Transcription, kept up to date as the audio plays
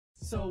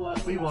So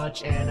what, we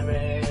watch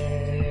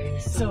anime.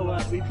 So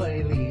what, we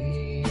play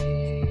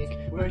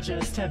League. We're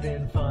just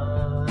having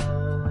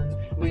fun.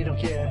 We don't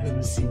care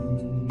who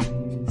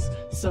sees.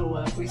 So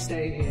what, we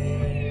stay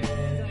in.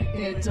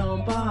 It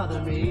don't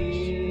bother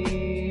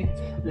me.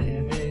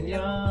 Living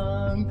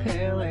young,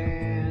 pale,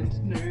 and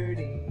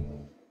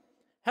nerdy.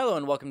 Hello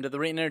and welcome to the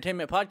Reetinberry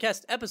Entertainment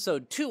Podcast,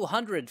 episode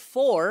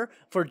 204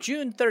 for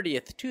June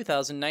 30th,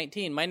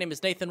 2019. My name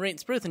is Nathan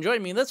Reetinspruth, and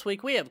joining me this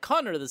week we have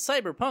Connor the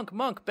Cyberpunk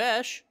Monk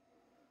Besh.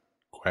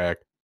 Quack.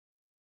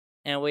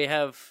 And we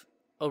have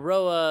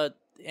Aroa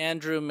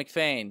Andrew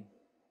McFain.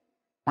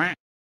 Quack.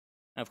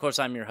 And of course,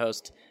 I'm your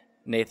host,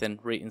 Nathan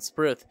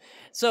Reetinspruth.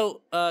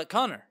 So,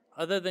 Connor,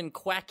 other than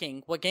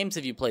quacking, what games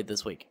have you played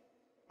this week?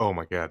 Oh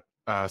my god.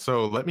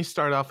 So let me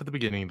start off at the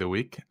beginning of the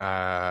week.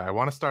 I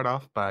want to start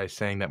off by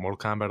saying that Mortal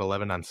Kombat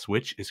 11 on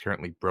Switch is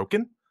currently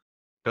broken.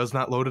 Does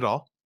not load at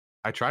all.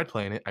 I tried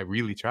playing it. I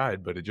really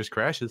tried, but it just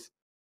crashes.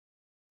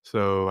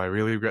 So I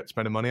really regret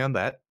spending money on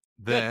that.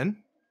 Then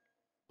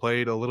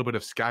played a little bit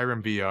of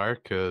Skyrim VR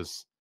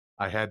because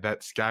I had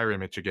that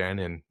Skyrim itch again.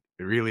 And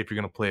really, if you're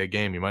going to play a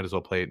game, you might as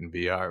well play it in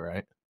VR,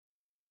 right?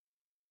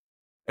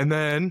 And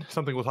then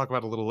something we'll talk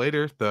about a little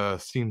later, the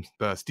Steam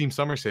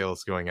Summer Sale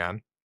is going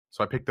on.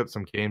 So I picked up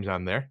some games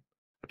on there.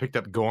 I picked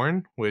up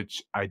Gorn,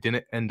 which I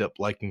didn't end up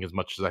liking as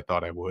much as I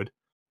thought I would.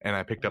 And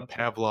I picked up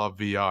Pavlov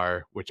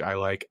VR, which I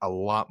like a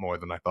lot more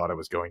than I thought I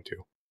was going to.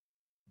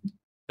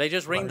 They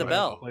just ring the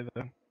bell.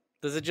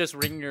 Does it just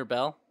ring your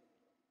bell?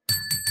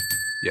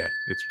 Yeah,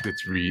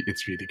 it's really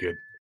good.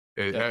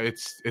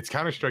 It's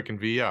Counter-Strike in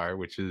VR,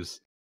 which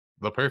is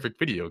the perfect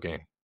video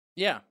game.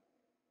 Yeah,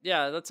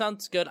 that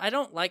sounds good. I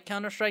don't like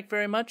Counter-Strike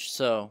very much,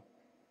 so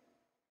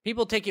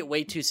people take it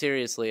way too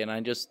seriously, and I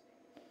just...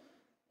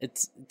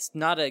 It's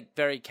not a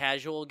very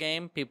casual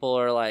game. People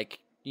are like,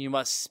 you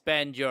must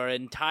spend your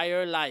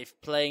entire life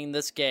playing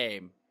this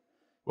game.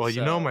 Well,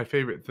 you know my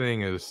favorite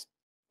thing is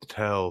to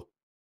tell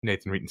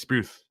Nathan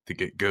Reetinspruth to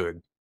get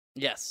good.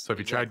 Yes. So have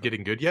you tried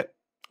getting good yet?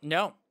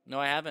 No,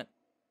 I haven't.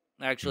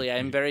 Actually, I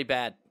am very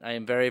bad. I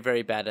am very,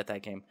 very bad at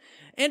that game.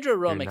 Andrew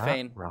Rowe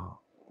McFain,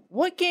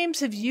 what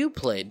games have you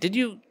played? Did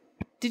you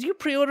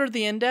pre-order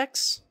the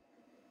Index?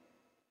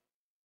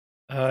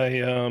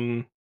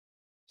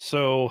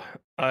 So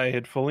I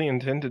had fully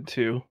intended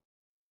to,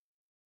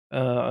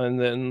 and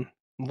then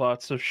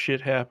lots of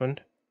shit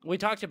happened. We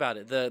talked about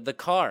it, the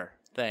car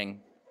thing.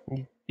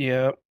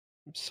 Yeah,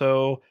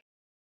 so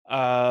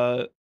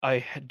I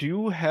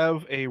do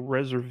have a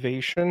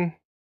reservation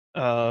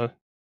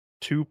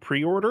to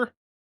pre-order,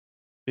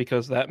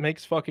 because that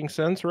makes fucking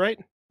sense, right?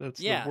 That's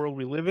the world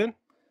we live in.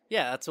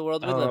 Yeah, that's the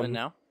world we live in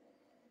now.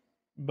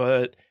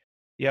 But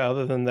yeah,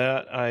 other than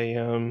that, I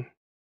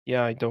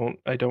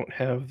don't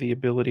have the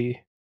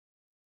ability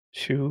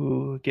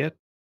to get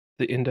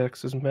the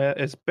Index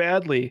as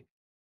badly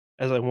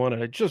as I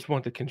wanted. I just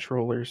want the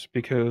controllers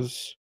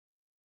because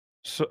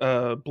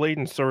Blade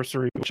and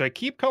Sorcery, which I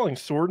keep calling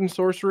Sword and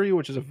Sorcery,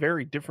 which is a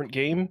very different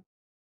game.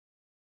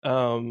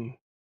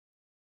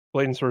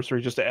 Blade and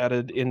Sorcery just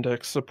added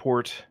Index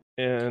support,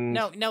 and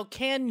now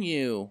can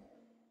you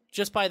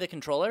just buy the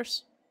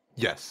controllers?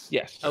 Yes.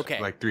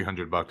 Okay. Like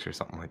 $300 or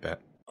something like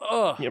that.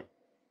 Oh. Yep.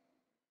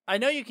 I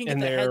know you can get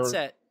the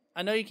headset.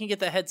 I know you can get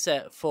the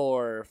headset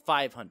for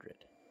 $500.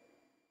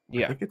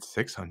 Yeah. I think it's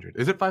 $600.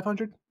 Is it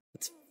 $500?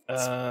 It's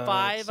 $5.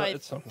 I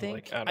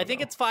think. I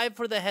think it's $5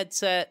 for the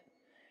headset,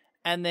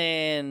 and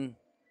then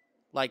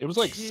it was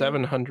like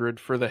 $700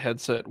 for the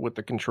headset with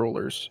the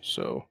controllers.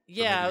 So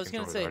yeah, I was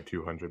gonna say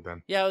 $200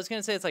 then. Yeah, I was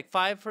gonna say it's like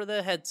 $5 for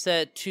the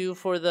headset, $2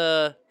 for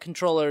the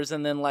controllers,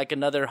 and then like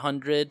another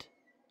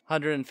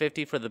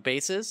 $150 for the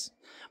bases.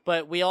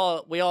 But we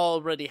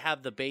already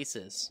have the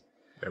bases.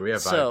 Yeah, we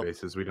have 5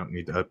 bases. We don't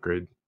need to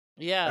upgrade.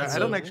 Yeah, I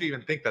don't actually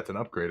even think that's an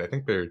upgrade. I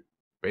think they're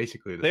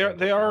basically the same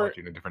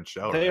technology in a different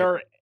shell.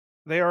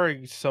 They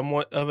are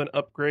somewhat of an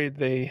upgrade.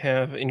 They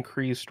have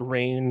increased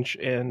range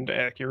and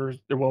accuracy.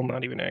 Well,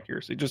 not even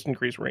accuracy, just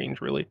increased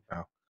range, really.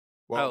 Oh.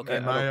 Well, okay.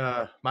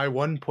 My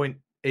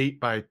 1.8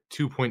 by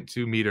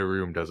 2.2 meter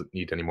room doesn't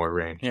need any more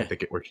range. Yeah. I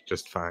think it works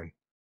just fine.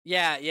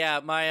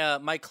 Yeah.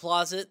 My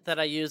closet that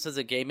I use as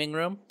a gaming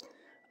room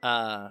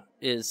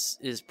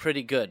is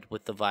pretty good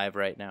with the Vive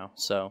right now.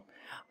 So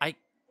I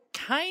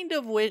kind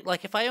of wish,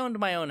 like, if I owned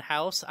my own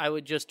house, I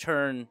would just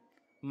turn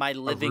my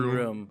living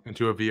room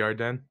into a VR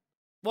den.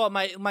 Well,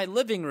 my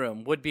living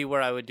room would be where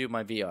I would do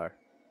my VR.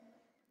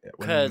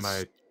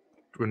 Yeah,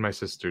 when my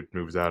sister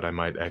moves out, I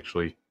might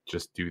actually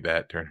just do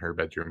that. Turn her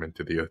bedroom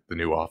into the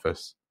new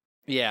office.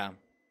 Yeah.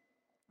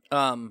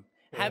 I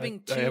have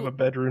a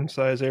bedroom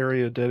size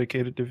area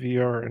dedicated to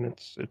VR, and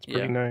it's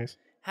pretty nice.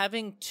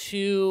 Having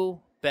 2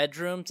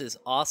 bedrooms is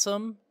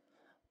awesome,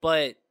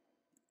 but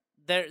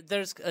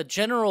there's a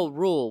general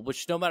rule,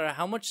 which no matter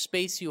how much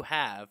space you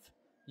have,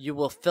 you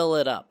will fill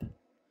it up.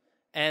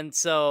 And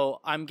so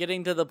I'm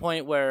getting to the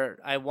point where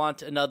I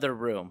want another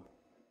room,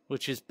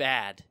 which is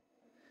bad.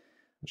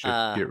 You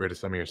should get rid of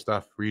some of your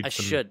stuff. Read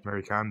some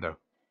Marie Kondo.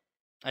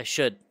 I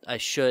should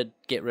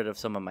get rid of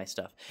some of my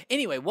stuff.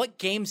 Anyway, what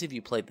games have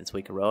you played this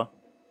week, Aroa?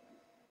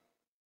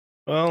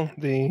 Well,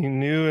 the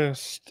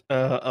newest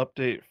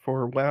update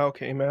for WoW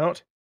came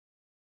out.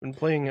 Been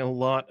playing a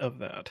lot of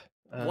that.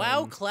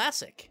 WoW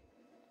Classic.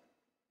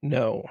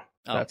 No,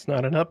 Oh. that's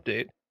not an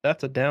update.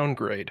 That's a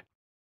downgrade.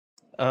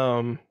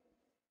 Um,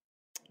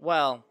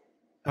 Well,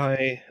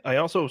 I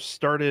also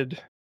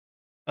started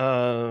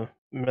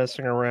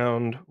messing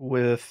around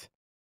with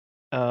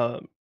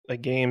a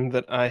game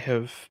that I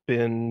have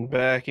been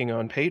backing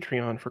on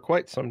Patreon for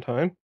quite some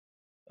time.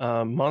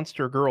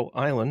 Monster Girl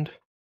Island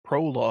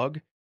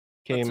Prologue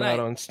came out nice.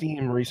 on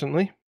Steam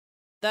recently.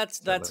 That's Is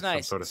that like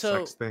nice. Some sort of so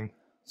sex thing.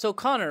 so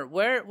Connor,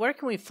 where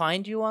can we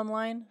find you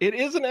online? It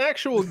is an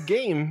actual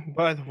game,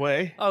 by the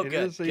way. Oh, It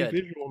good, is a good.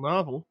 visual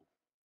novel.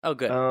 Oh,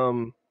 good.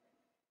 I'll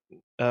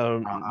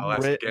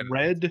ask again.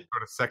 Red.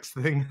 Sort of sex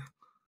thing.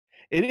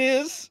 It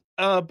is,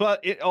 but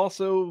it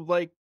also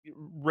like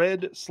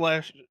Redams.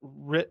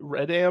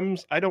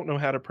 I don't know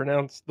how to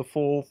pronounce the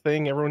full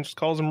thing. Everyone just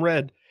calls him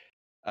Red.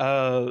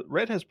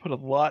 Red has put a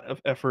lot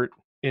of effort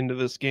into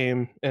this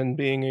game, and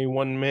being a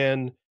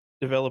one-man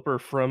developer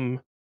from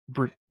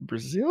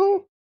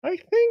Brazil, I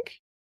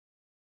think.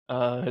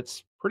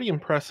 It's pretty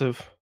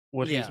impressive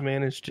what he's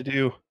managed to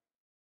do.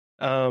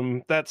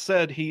 That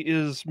said, he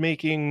is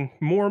making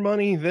more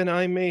money than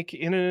I make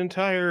in an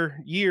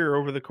entire year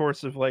over the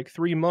course of like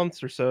 3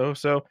 months or so.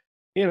 So,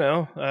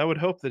 I would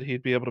hope that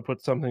he'd be able to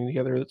put something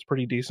together that's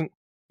pretty decent.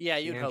 Yeah,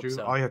 you'd Andrew, hope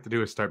so. all you have to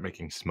do is start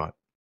making smut.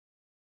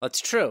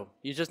 That's true.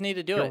 You just need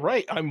to do You're it.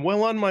 right. I'm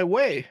well on my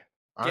way.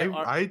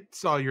 I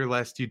saw your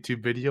last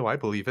YouTube video. I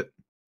believe it.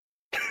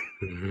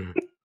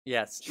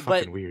 Yes, It's but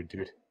fucking weird,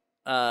 dude.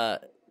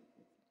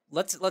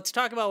 let's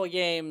talk about what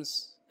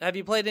games. Have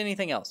you played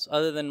anything else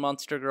other than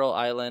Monster Girl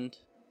Island?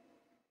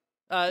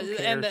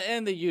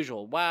 And the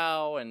usual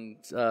WoW and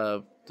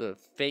the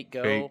Fate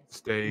Go. Fate,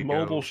 Stay,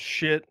 Mobile Go.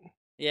 shit.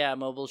 Yeah,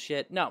 mobile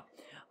shit. No.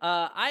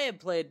 I have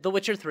played The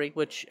Witcher 3,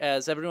 which,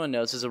 as everyone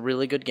knows, is a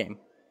really good game.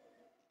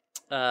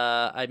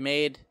 I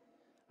made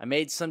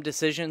some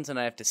decisions, and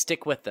I have to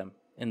stick with them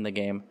in the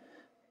game.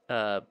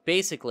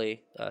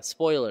 Basically,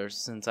 spoilers,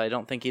 since I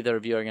don't think either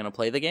of you are going to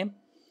play the game.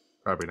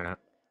 Probably not.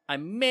 I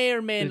may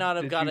or may not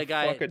have got a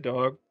guy. Fuck a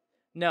dog.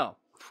 No.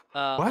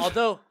 What?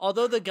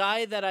 Although the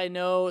guy that I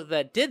know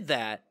that did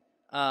that,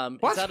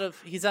 What?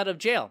 he's out of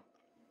jail.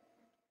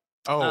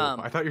 Oh,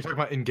 I thought you were talking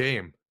about in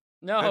game.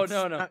 No.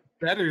 Not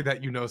better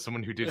that you know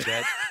someone who did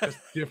that. Just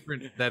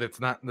different that it's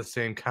not in the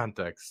same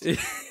context.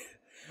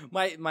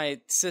 My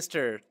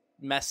sister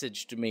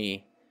messaged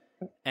me,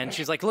 and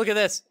she's like, "Look at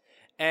this,"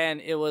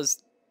 and it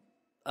was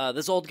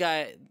this old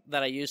guy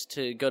that I used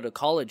to go to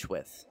college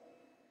with,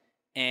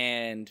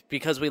 and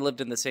because we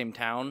lived in the same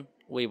town,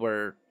 we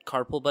were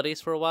carpool buddies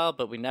for a while,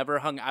 but we never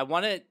hung. I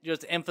want to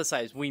just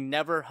emphasize, we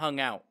never hung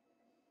out.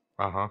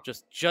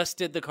 Just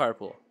did the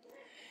carpool.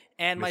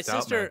 And Missed my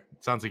out, sister man.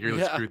 Sounds like you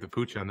really screwed the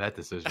pooch on that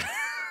decision.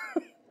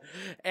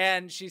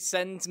 and she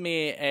sends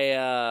me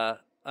a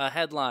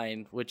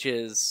headline, which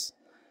is,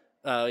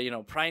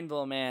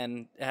 Prineville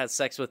man has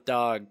sex with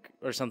dog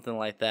or something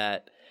like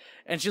that.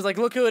 And she's like,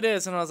 look who it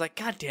is. And I was like,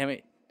 God damn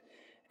it.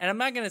 And I'm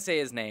not going to say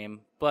his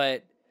name,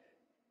 but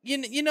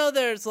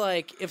there's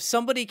like, if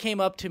somebody came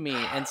up to me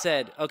and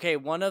said, okay,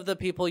 one of the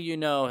people you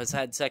know has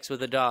had sex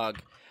with a dog,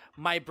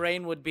 my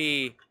brain would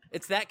be,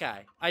 it's that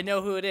guy. I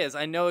know who it is.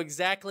 I know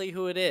exactly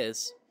who it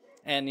is.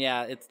 And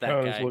yeah, it's that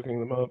guy. I was looking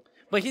them up.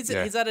 But he's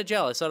out of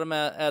jail. I saw him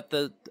at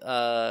the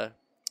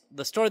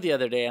store the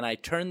other day, and I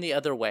turned the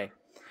other way.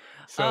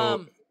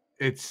 So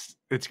it's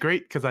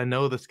great because I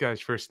know this guy's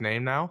first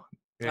name now,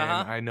 and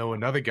I know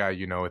another guy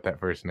you know with that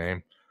first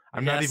name.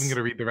 I'm not even going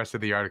to read the rest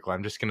of the article.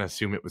 I'm just going to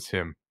assume it was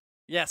him.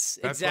 Yes,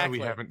 That's exactly.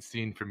 why we haven't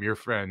seen from your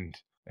friend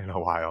in a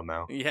while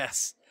now.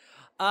 Yes.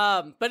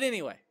 But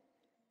anyway,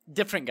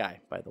 different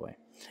guy, by the way.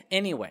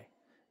 Anyway,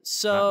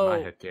 so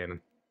Not my headcanon.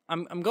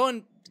 I'm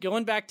going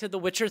back to The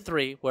Witcher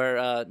 3,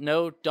 where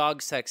no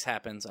dog sex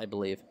happens, I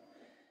believe.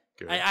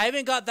 Good. I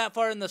haven't got that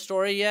far in the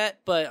story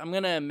yet, but I'm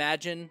going to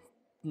imagine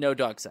no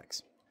dog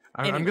sex.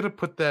 I'm going to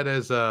put that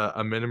as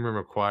a minimum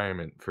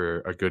requirement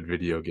for a good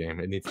video game.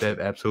 It needs to have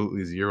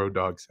absolutely zero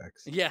dog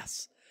sex.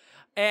 Yes.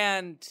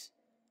 And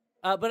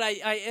but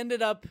I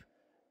ended up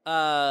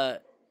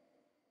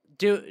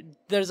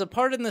there's a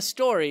part in the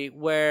story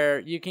where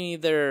you can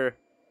either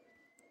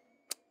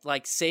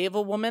like save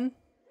a woman,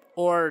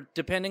 or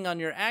depending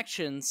on your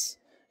actions,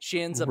 she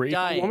ends up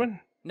dying. A woman?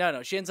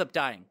 No, she ends up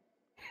dying.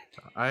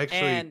 I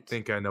actually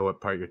think I know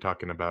what part you're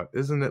talking about.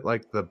 Isn't it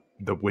like the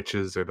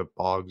witches or the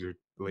bogs or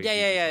ladies?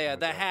 Yeah. Like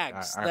The that?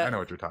 hags. I know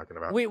what you're talking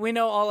about. We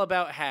know all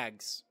about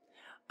hags.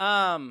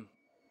 But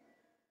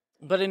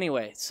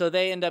anyway, so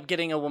they end up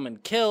getting a woman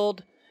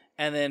killed,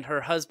 and then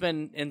her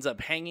husband ends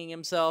up hanging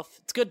himself.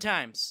 It's good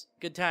times,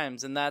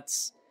 and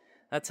that's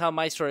how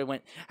my story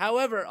went.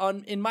 However,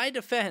 in my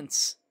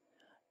defense,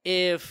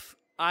 if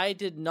I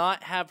did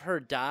not have her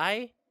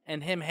die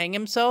and him hang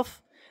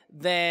himself,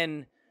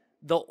 then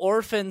the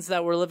orphans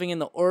that were living in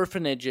the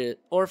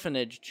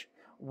orphanage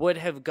would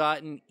have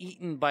gotten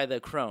eaten by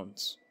the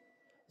crones.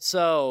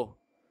 So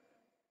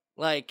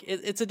Like,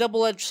 it's a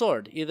double-edged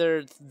sword.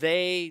 Either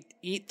they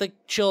eat the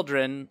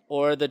children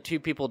or the two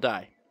people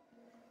die.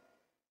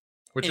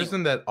 Which Anyway.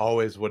 isn't that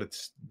always what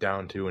it's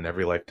down to in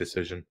every life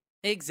decision?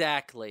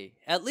 Exactly.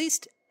 At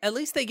least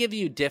they give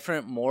you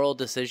different moral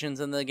decisions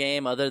in the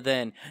game other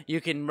than you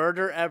can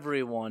murder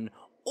everyone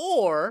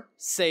or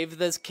save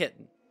this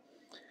kitten.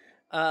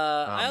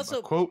 I also...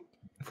 A quote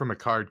from a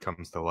card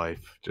comes to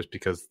life just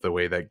because the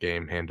way that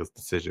game handles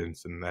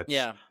decisions, and that's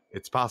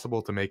it's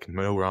possible to make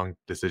no wrong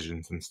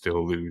decisions and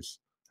still lose.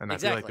 And I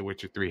feel like The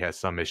Witcher 3 has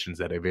some missions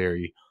that are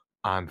very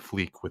on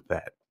fleek with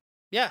that.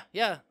 Yeah.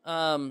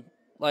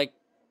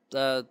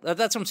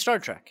 That's from Star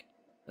Trek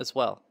as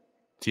well.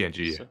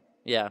 TNG. So,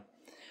 yeah.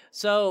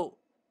 So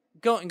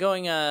going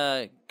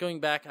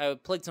back, I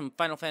played some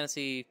Final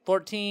Fantasy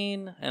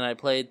 14 and I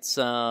played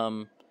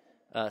some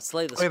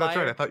Slay the Spire. That's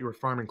right. I thought you were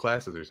farming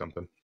classes or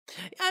something.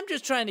 I'm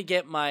just trying to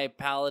get my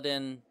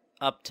paladin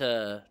up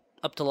to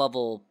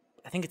level,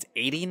 I think it's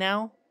 80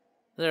 now.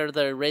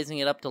 They're raising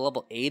it up to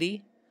level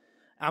 80.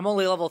 I'm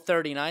only level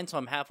 39, so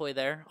I'm halfway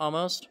there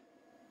almost.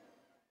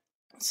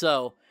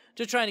 So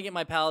just trying to get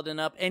my paladin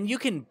up, and you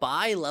can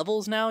buy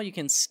levels now. You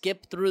can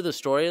skip through the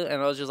story,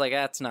 and I was just like,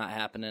 that's not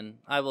happening.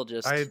 I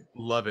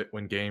love it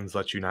when games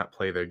let you not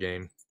play their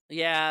game.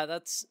 Yeah,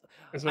 that's...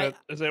 Is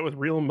that with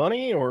real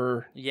money,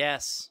 or...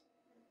 Yes.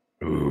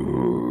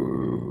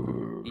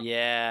 Ooh.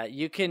 Yeah,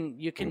 you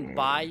can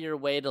buy your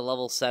way to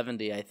level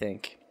 70, I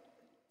think.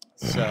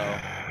 So...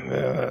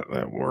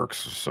 that works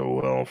so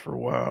well for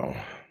WoW.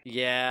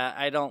 Yeah,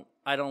 I don't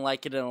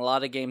like it, and a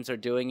lot of games are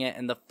doing it.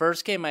 And the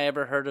first game I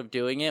ever heard of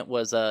doing it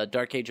was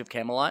Dark Age of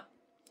Camelot.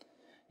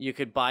 You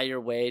could buy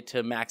your way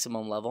to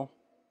maximum level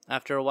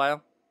after a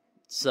while.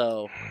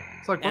 So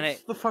it's like,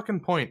 what's the fucking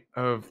point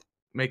of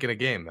making a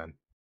game then?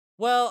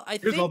 Well,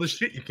 Here's all the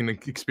shit you can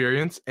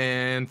experience,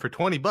 and for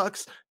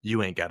 $20,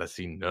 you ain't gotta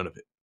see none of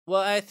it.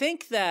 Well, I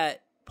think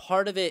that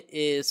part of it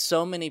is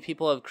so many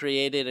people have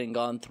created and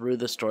gone through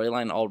the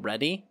storyline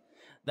already.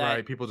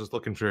 Right, people just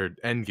looking for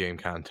end game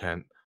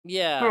content.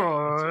 Yeah.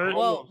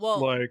 Well,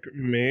 like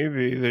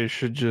maybe they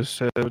should just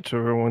set it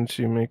to where once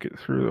you make it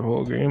through the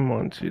whole game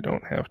once, you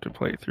don't have to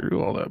play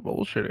through all that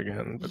bullshit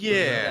again. But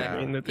yeah, I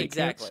mean that they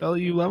can't sell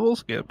you level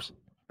skips.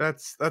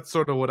 That's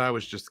sort of what I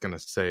was just gonna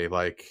say.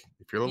 Like,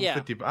 if you're level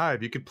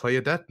 55, you could play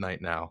a Death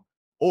Knight now,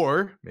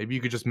 or maybe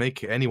you could just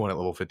make anyone at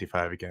level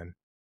 55 again.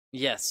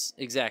 Yes,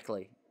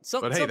 exactly.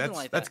 But hey,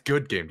 that's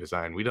good game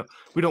design. We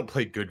don't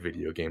play good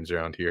video games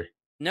around here.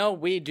 No,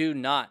 we do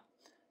not.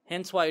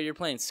 Hence why you're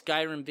playing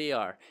Skyrim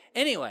VR.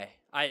 Anyway,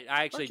 I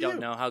actually don't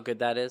know how good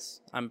that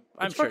is. I'm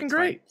sure it's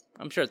great. Fine.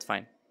 I'm sure it's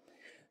fine.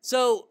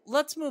 So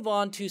let's move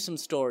on to some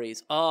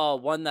stories. Oh,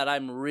 one that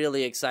I'm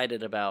really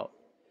excited about.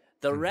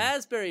 The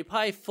Raspberry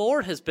Pi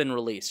 4 has been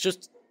released,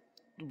 just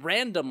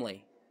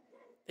randomly.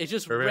 It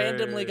just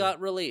randomly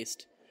got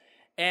released.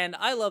 And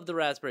I love the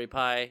Raspberry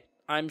Pi.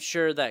 I'm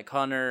sure that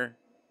Connor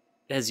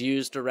has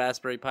used a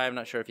Raspberry Pi. I'm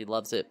not sure if he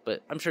loves it,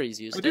 but I'm sure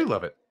he's used it. I do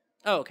love it.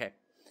 Oh, okay.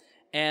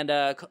 And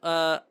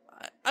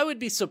I would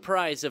be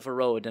surprised if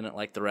Aroa didn't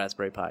like the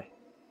Raspberry Pi.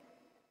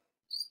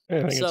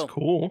 I think it's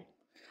cool.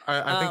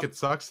 I think it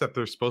sucks that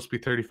they're supposed to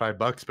be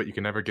 $35, but you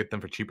can never get them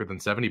for cheaper than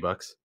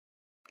 $70.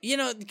 You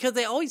know, because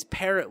they always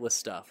pair it with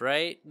stuff,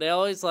 right? They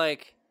always they'll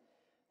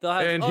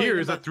have. And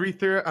here's a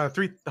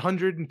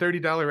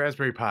 $330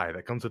 Raspberry Pi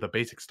that comes with a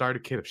basic starter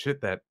kit of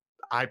shit that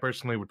I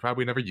personally would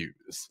probably never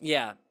use.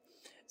 Yeah.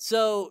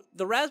 So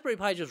the Raspberry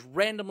Pi just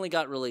randomly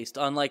got released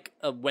on like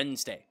a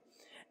Wednesday.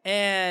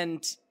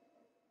 And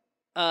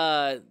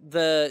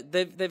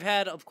they've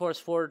had, of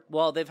course,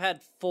 they've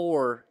had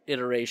 4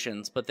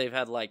 iterations, but they've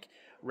had like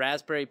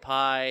Raspberry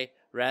Pi,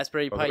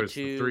 Raspberry Pi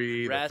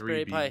 2,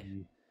 Raspberry Pi,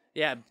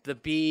 yeah, the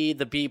B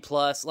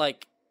plus,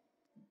 like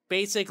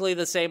basically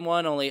the same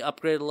one, only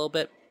upgraded a little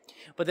bit.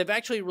 But they've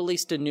actually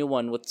released a new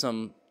one with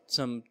some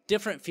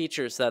different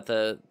features that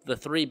the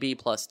 3B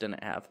plus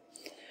didn't have.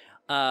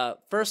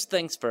 First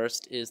things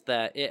first is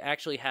that it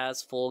actually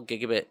has full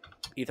gigabit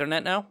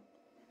Ethernet now.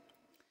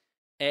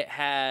 It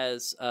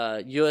has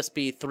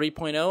USB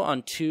 3.0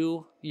 on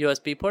 2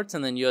 USB ports,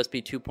 and then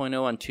USB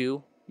 2.0 on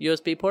 2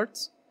 USB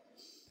ports.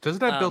 Does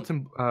it have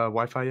built-in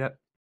Wi-Fi yet?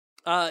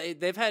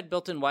 They've had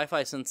built-in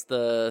Wi-Fi since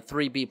the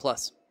 3B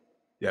plus.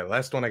 Yeah, the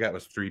last one I got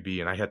was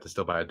 3B, and I had to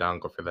still buy a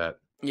dongle for that.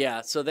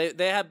 Yeah, so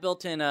they have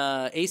built-in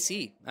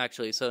AC,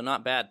 actually, so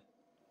not bad.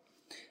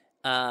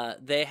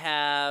 They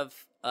have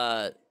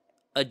a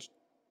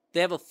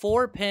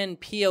 4-pin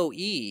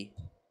PoE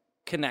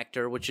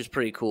connector, which is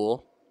pretty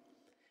cool.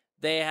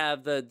 They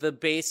have the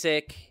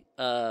basic,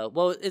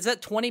 is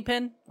that 20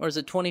 pin or is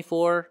it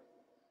 24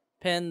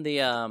 pin?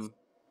 I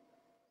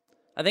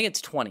think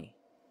it's 20,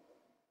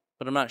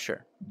 but I'm not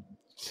sure.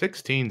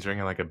 16's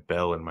ringing like a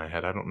bell in my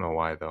head. I don't know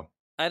why though.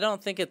 I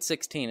don't think it's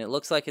 16. It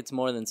looks like it's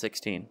more than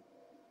 16.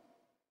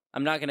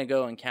 I'm not gonna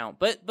go and count,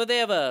 but they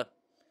have the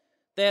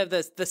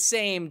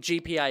same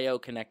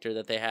GPIO connector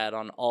that they had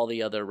on all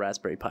the other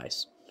Raspberry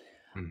Pis.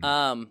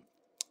 Mm-hmm.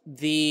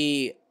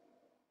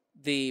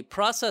 The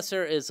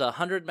processor is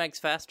 100 megs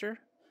faster,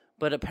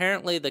 but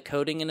apparently the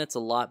coding in it's a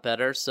lot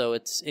better, so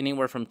it's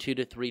anywhere from 2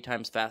 to 3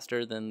 times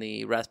faster than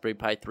the Raspberry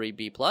Pi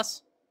 3B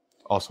Plus.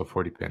 Also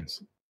 40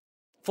 pins.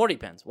 40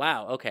 pins.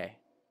 Wow, okay.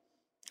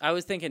 I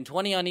was thinking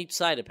 20 on each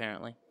side,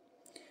 apparently.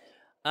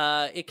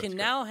 It can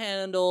now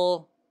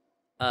handle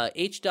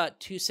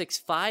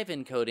H.265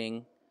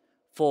 encoding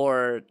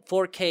for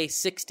 4K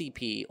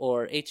 60p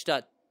or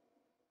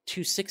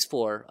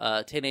H.264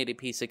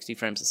 1080p 60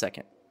 frames a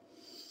second.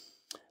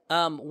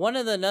 One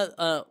of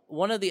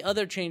the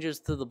other changes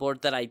to the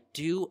board that I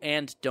do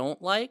and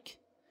don't like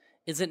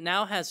is it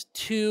now has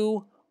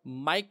 2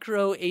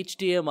 micro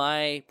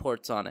HDMI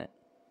ports on it.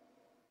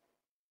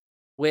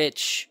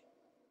 Which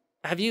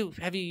have you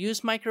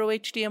used micro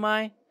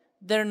HDMI?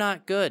 They're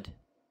not good.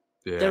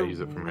 Yeah, I use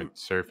it for my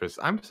Surface.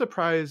 I'm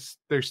surprised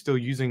they're still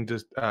using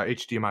just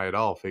HDMI at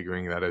all,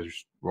 figuring that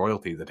there's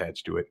royalties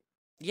attached to it.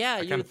 Yeah,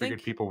 I kind of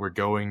figured people were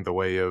going the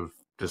way of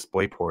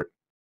DisplayPort.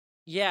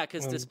 Yeah,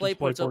 because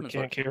DisplayPort's open source.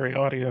 Can't carry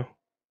audio.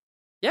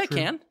 Yeah, it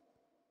can.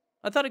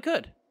 I thought it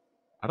could.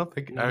 I don't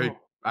think No.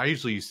 I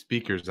usually use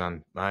speakers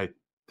on my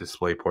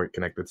DisplayPort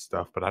connected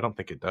stuff, but I don't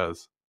think it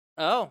does.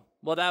 Oh,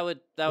 well, that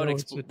would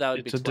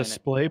It's a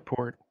display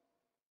port.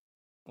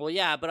 Well,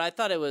 yeah, but I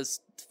thought it was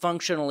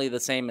functionally the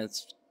same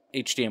as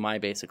HDMI,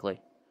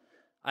 basically.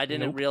 I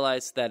didn't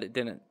realize that it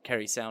didn't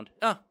carry sound.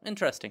 Oh,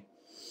 interesting.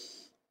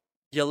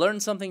 You learn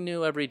something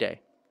new every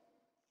day.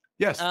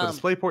 Yes, the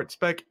DisplayPort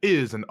spec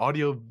is an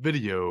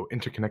audio-video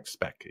interconnect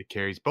spec. It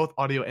carries both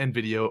audio and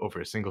video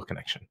over a single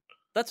connection.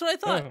 That's what I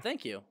thought. Oh.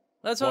 Thank you.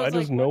 That's what I Why was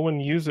does like, no one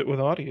use it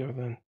with audio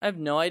then? I have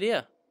no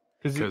idea.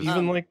 Because 'Cause-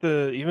 even like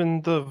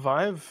the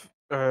Vive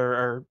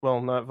or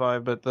well, not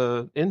Vive, but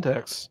the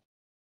Index,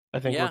 I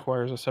think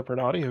requires a separate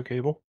audio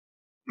cable.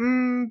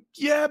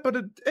 Yeah, but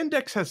an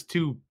Index has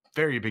 2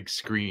 very big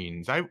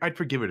screens. I'd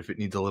forgive it if it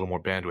needs a little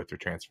more bandwidth for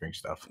transferring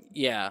stuff.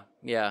 Yeah.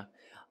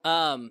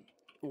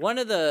 One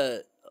of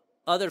the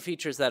other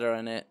features that are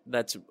in it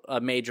that's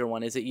a major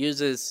one is it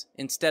uses,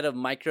 instead of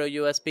micro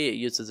USB, it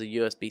uses a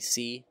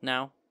USB-C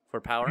now for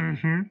power,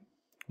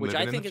 which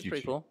I think is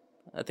pretty cool.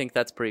 I think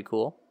that's pretty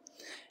cool.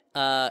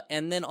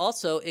 And then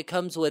also it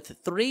comes with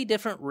 3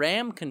 different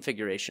RAM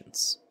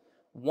configurations: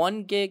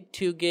 1 gig,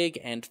 2 gig,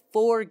 and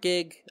 4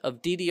 gig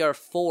of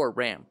DDR4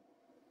 RAM.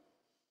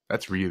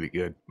 That's really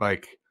good.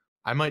 Like,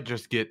 I might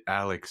just get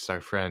Alex,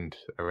 our friend,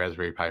 a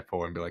Raspberry Pi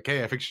 4 and be like,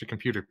 "Hey, I fixed your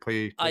computer.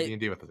 Play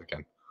D&D with us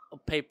again."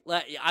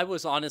 I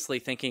was honestly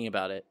thinking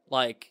about it.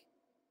 Like,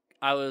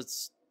 I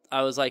was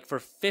like, for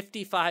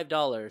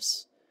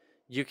 $55,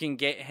 you can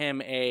get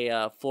him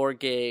a 4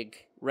 gig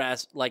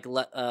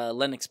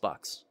Linux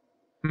box.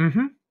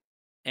 Mm-hmm.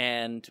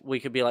 And we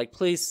could be like,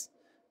 please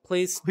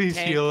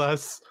heal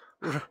us.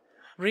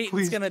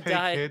 Reetin's gonna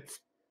die.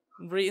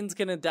 Reetin's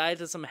gonna die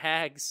to some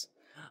hags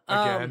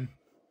again.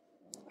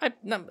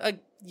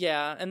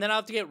 Yeah, and then I'll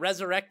have to get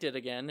resurrected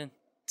again and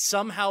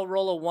somehow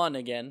roll a 1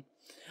 again.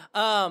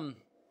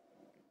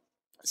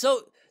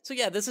 So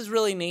yeah, this is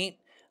really neat.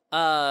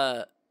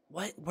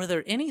 What were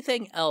there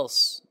anything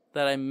else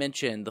that I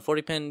mentioned? The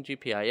 40-pin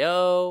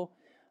GPIO.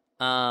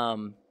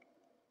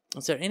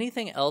 Is there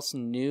anything else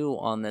new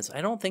on this?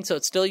 I don't think so.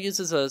 It still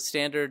uses a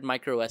standard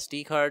micro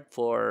SD card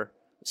for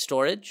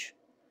storage.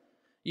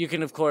 You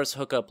can, of course,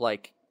 hook up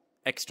like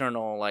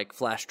external like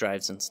flash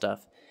drives and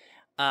stuff.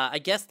 I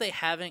guess they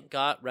haven't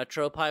got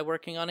RetroPie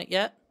working on it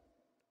yet.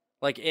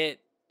 Like it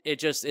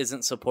just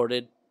isn't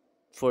supported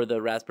for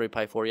the Raspberry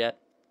Pi 4 yet.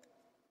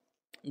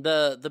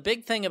 The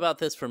big thing about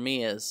this for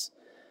me is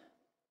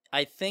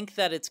I think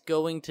that it's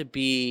going to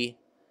be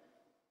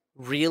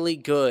really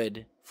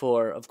good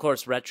for, of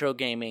course, retro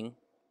gaming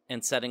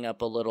and setting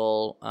up a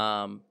little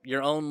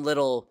your own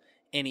little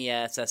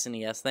NES,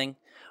 SNES thing.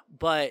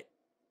 But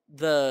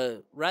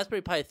the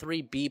Raspberry Pi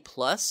 3B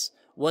Plus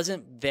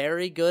wasn't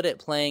very good at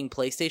playing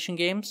PlayStation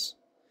games.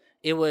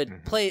 It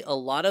would play a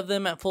lot of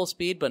them at full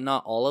speed, but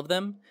not all of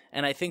them.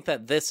 And I think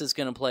that this is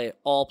going to play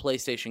all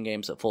PlayStation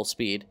games at full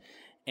speed.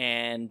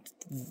 And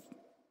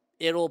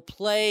it'll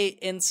play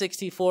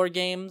N64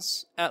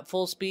 games at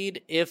full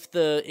speed if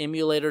the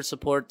emulator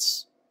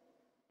supports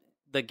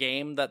the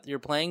game that you're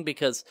playing,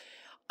 because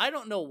I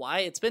don't know why.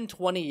 It's been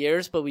 20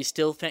 years, but we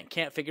still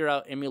can't figure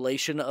out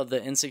emulation of the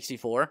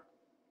N64.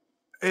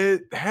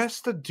 It has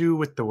to do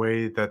with the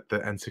way that the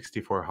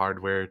N64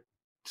 hardware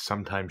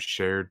sometimes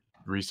shared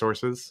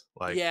resources.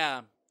 Like,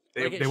 yeah.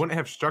 They wouldn't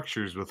have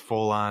structures with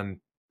full-on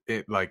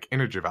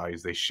integer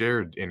values. They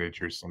shared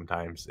integers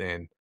sometimes,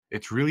 and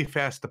it's really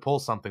fast to pull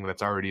something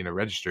that's already in a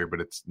register, but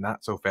it's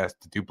not so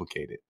fast to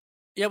duplicate it.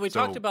 Yeah, we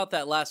talked about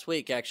that last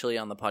week, actually,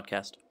 on the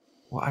podcast.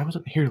 Well, I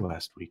wasn't here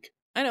last week.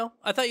 I know.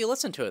 I thought you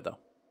listened to it, though.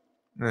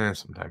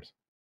 Sometimes.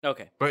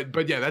 Okay.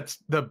 But yeah, that's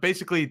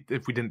basically,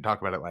 if we didn't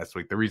talk about it last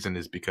week, the reason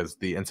is because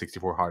the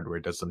N64 hardware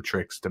does some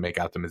tricks to make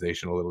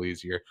optimization a little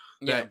easier.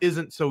 Yeah. That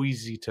isn't so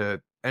easy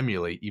to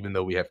emulate, even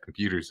though we have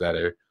computers that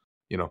are,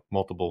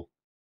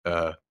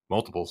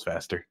 multiples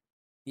faster.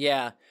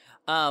 Yeah.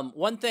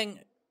 One thing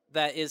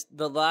that is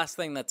the last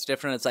thing that's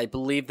different is I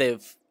believe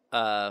they've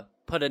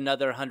put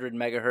another 100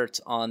 megahertz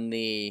on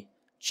the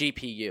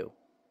GPU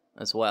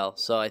as well.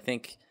 So I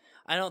think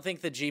I don't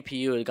think the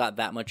GPU got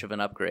that much of an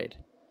upgrade,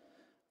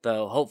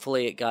 though.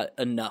 Hopefully, it got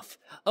enough.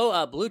 Oh,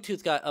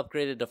 Bluetooth got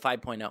upgraded to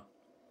 5.0.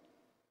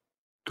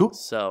 Cool.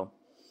 So,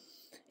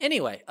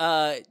 anyway,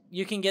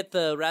 you can get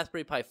the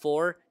Raspberry Pi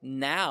 4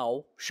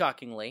 now,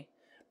 shockingly,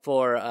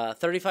 for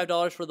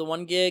 $35 for the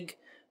 1 gig,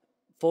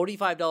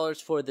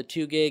 $45 for the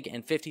 2 gig,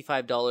 and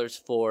 $55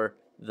 for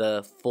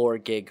the 4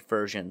 gig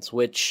versions,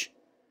 which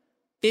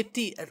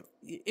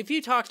if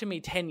you talked to me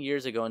 10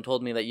 years ago and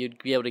told me that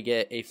you'd be able to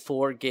get a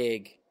 4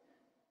 gigs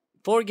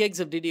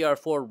of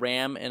DDR4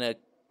 RAM in a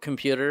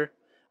computer,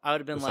 I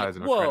would have been The like, size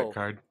of a whoa. credit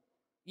card.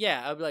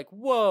 Yeah, I'd be like,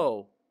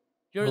 whoa.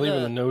 Well,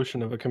 even the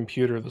notion of a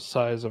computer the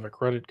size of a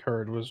credit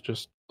card was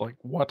just like,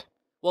 what?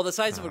 Well, the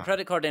size of a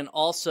credit card, and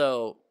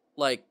also,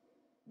 like,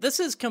 this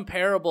is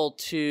comparable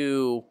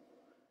to,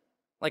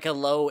 like, a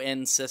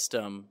low-end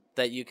system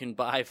that you can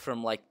buy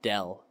from, like,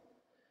 Dell.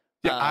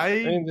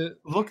 Yeah,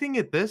 looking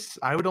at this,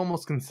 I would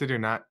almost consider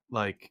not,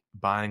 like,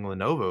 buying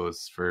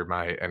Lenovo's for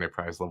my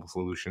enterprise-level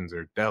solutions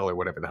or Dell or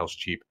whatever the hell's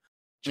cheap.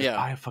 Just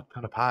buy a fuck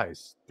ton of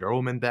Pis. Throw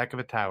them in back of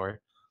a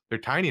tower. They're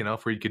tiny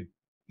enough where you could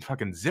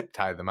fucking zip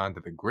tie them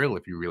onto the grill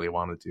if you really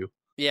wanted to.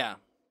 Yeah.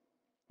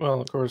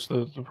 Well, of course,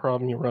 the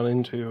problem you run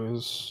into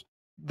is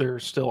they're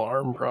still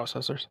ARM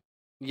processors.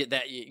 Yeah,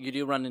 that you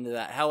do run into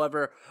that.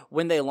 However,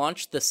 when they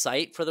launched the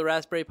site for the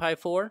Raspberry Pi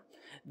 4,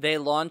 the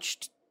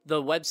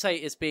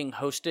website is being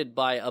hosted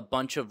by a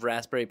bunch of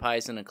Raspberry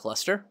Pis in a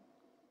cluster.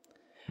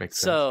 Makes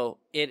sense. So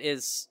it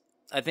is,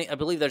 I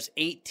believe there's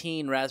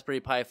 18 Raspberry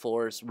Pi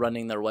 4s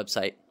running their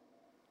website.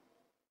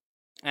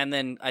 And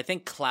then I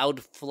think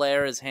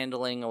Cloudflare is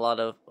handling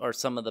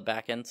some of the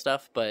back end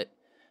stuff, but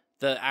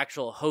the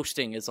actual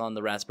hosting is on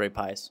the Raspberry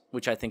Pis,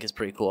 which I think is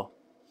pretty cool.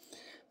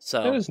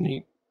 So that is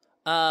neat.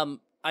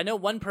 I know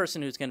one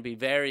person who's going to be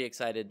very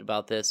excited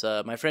about this.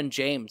 My friend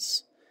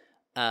James,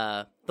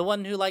 the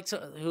one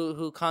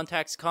who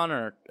contacts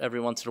Connor every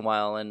once in a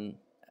while and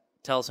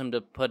tells him to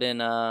put in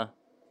the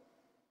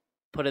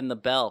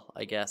bell,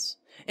 I guess.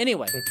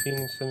 Anyway,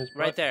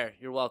 right there.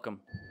 You're welcome.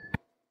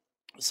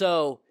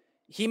 So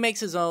he makes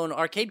his own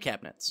arcade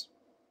cabinets.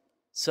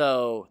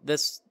 So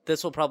this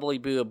will probably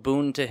be a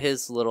boon to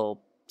his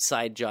little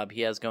side job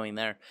he has going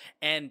there.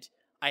 And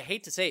I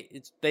hate to say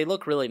it, they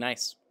look really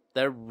nice.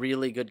 They're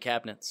really good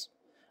cabinets.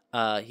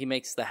 He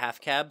makes the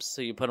half cabs,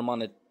 so you put them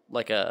on a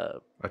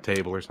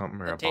table or something,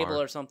 or a table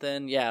bar. Or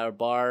something, yeah, or a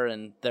bar,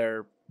 and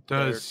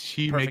Does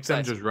he make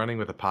them just running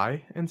with a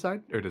Pi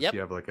inside, or does he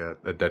have like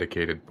a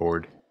dedicated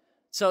board?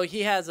 So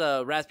he has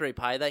a Raspberry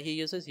Pi that he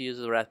uses. He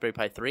uses a Raspberry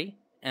Pi 3,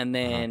 and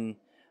then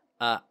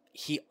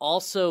he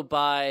also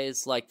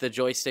buys like the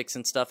joysticks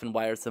and stuff and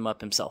wires them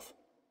up himself.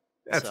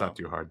 That's not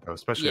too hard though,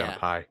 especially on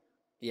Pi.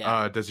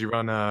 Yeah. Does he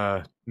run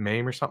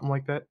MAME or something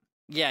like that?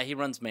 Yeah, he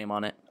runs MAME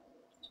on it.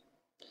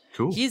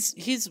 Cool.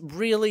 He's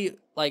really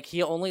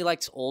he only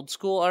likes old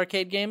school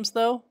arcade games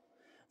though.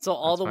 So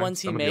all the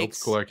ones he makes, the old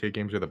school arcade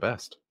games are the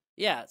best.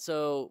 Yeah.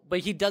 So, but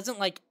he doesn't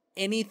like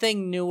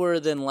anything newer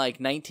than like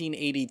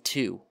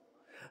 1982.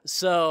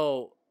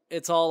 So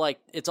it's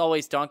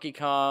always Donkey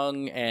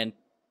Kong and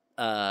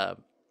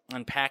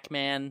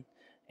Pac-Man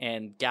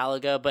and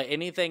Galaga, but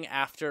anything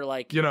after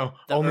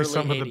only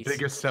some 80s. of the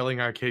biggest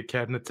selling arcade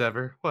cabinets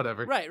ever.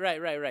 Whatever.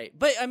 Right.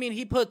 But I mean,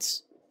 he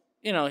puts,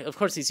 of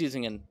course he's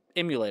using an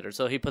emulator,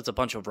 so he puts a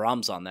bunch of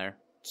ROMs on there.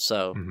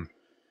 So,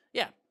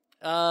 yeah.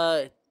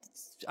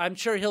 I'm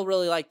sure he'll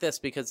really like this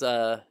because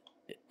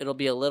it'll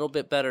be a little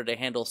bit better to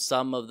handle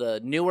some of the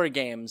newer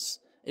games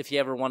if you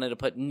ever wanted to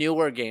put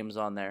newer games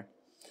on there.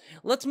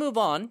 Let's move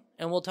on,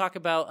 and we'll talk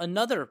about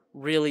another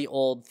really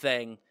old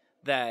thing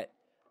that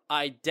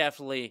I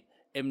definitely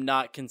am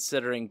not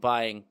considering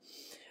buying.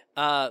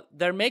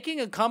 They're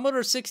making a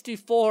Commodore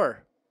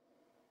 64.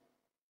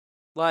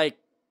 Like,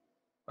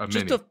 a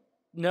just mini.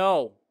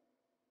 No.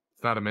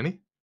 It's not a mini?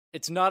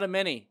 It's not a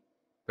mini.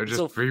 They're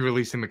just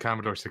re-releasing the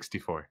Commodore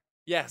 64.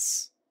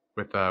 Yes.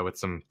 With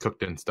some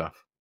cooked-in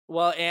stuff.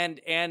 Well, and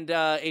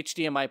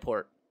HDMI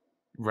port.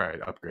 Right,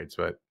 upgrades,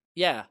 but...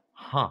 Yeah.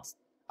 Huh.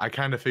 I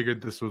kind of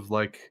figured this was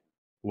like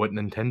what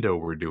Nintendo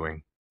were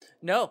doing.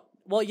 No.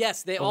 Well,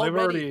 yes, they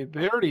already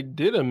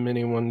did a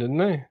mini one, didn't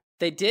they?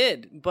 They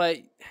did, but...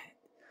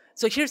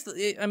 So here's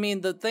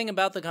the thing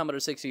about the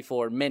Commodore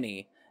 64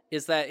 Mini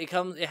is that it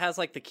has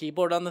like the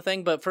keyboard on the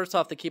thing, but first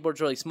off, the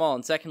keyboard's really small,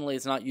 and secondly,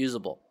 it's not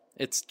usable.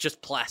 It's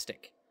just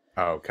plastic.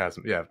 Oh,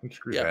 Cosm. Yeah,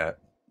 screw that.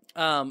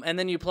 And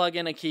then you plug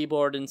in a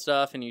keyboard and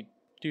stuff, and you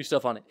do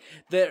stuff on it.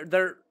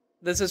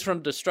 This is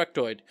from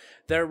Destructoid.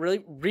 They're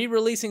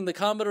re-releasing the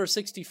Commodore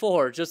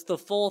 64, just the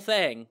full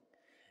thing.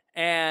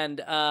 And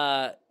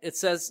it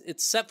says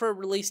it's set for a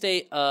release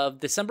date of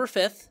December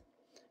 5th.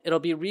 It'll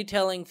be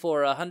retailing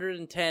for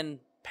 £110,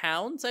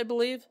 I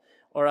believe,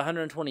 or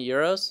 120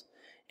 euros.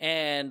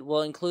 And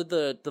will include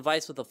the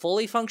device with a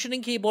fully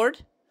functioning keyboard,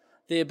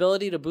 the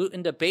ability to boot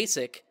into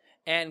BASIC,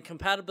 and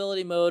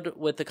compatibility mode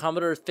with the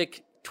Commodore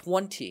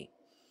VIC-20.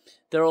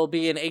 There will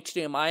be an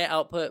HDMI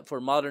output for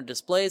modern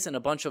displays and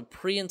a bunch of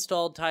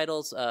pre-installed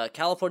titles,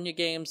 California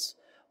Games,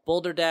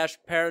 Boulder Dash,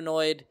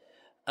 Paradroid,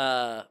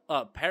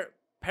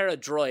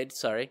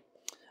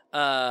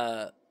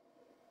 Hover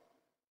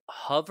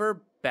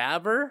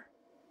Babber?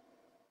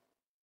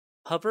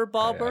 Hover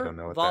Bobber? I don't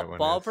know what that one is.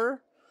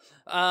 Bobber?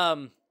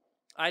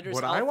 Idris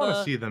What Alpha, I want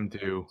to see them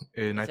do,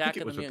 and I Attack think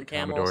it of was the with the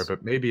Mutant Commodore, Camels.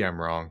 but maybe I'm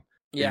wrong.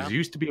 Yeah. Is you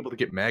used to be able to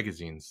get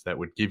magazines that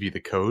would give you the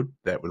code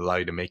that would allow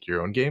you to make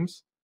your own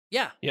games.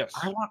 Yeah. Yes.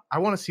 I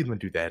want to see them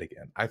do that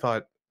again. I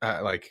thought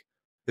like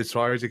as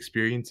far as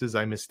experiences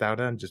I missed out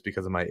on just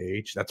because of my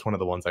age, that's one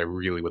of the ones I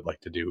really would like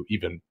to do,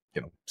 even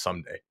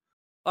someday.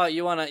 Oh,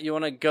 you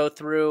wanna go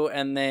through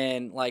and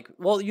then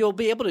you'll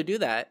be able to do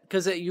that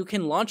because you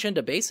can launch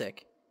into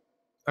BASIC.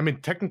 I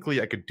mean,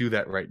 technically, I could do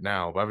that right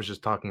now, but I was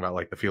just talking about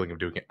like the feeling of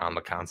doing it on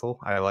the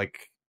console. I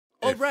like.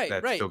 Oh, if right,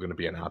 that's right. still going to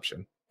be an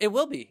option. It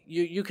will be.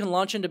 You can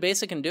launch into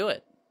BASIC and do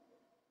it.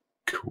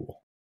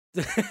 Cool.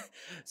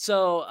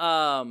 So,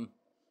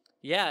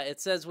 yeah,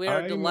 it says we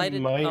are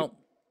delighted.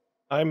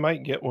 I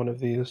might get one of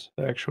these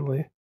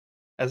actually,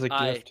 as a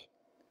gift.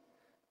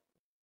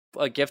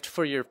 A gift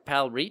for your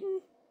pal Reetin?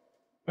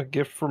 A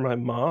gift for my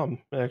mom,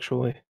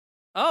 actually.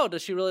 Oh,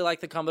 does she really like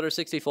the Commodore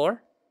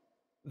 64?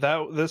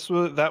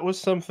 That was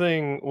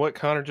something. What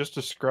Connor just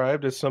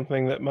described is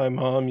something that my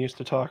mom used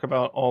to talk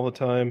about all the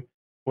time.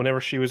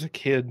 Whenever she was a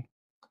kid,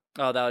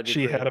 oh, that would be.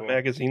 She had cool. a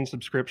magazine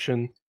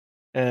subscription,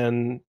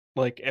 and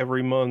like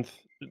every month,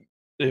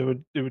 it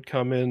would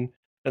come in,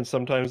 and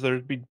sometimes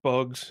there'd be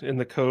bugs in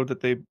the code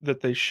that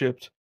they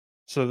shipped.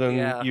 So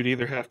then you'd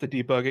either have to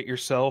debug it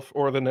yourself,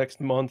 or the next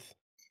month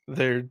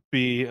there'd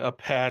be a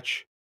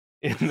patch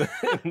in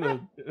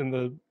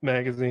the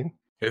magazine.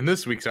 In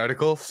this week's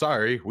article,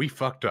 sorry, we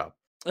fucked up.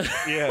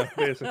 Yeah,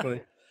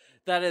 basically.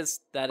 That is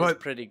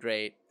pretty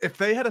great. If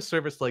they had a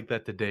service like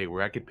that today,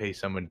 where I could pay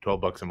someone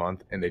 $12 a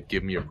month and they'd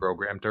give me a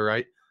program to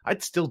write,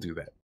 I'd still do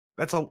that.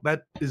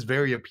 That is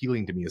very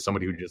appealing to me as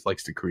somebody who just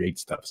likes to create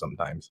stuff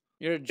sometimes.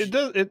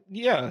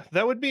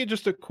 That would be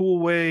just a cool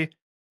way,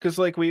 because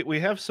like we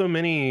have so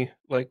many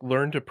like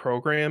learn to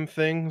program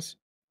things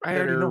I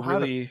already know how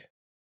to.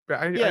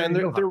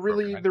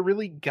 They're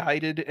really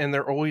guided, and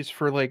they're always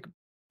for like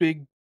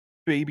big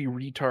baby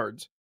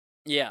retards.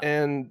 Yeah.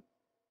 And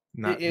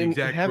not the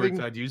exact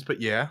words I'd use,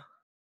 but yeah.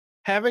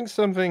 Having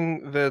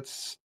something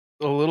that's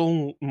a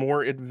little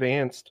more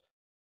advanced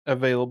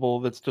available,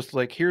 that's just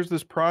like, here's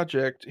this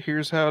project,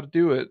 here's how to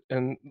do it,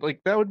 and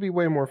like that would be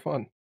way more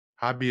fun.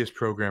 Hobbyist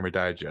Programmer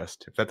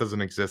Digest. If that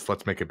doesn't exist,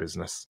 let's make a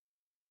business.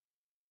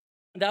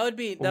 That would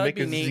be neat.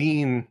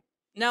 Zine.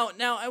 Now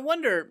I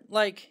wonder,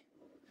 like,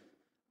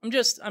 I'm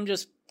just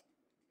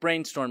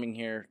brainstorming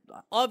here.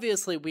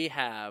 Obviously we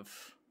have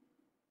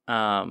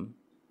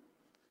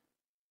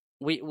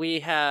we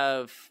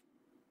have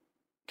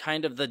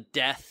kind of the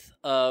death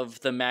of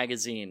the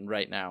magazine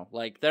right now.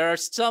 Like, there are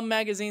some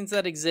magazines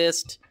that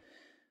exist,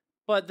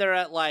 but they're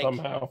at like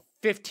somehow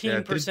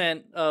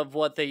 15% of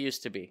what they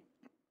used to be.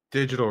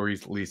 Digital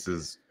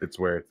releases, it's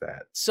where it's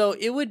at. So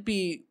it would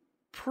be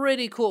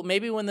pretty cool.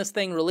 Maybe when this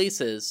thing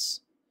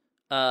releases,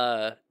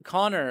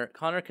 Connor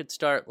could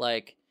start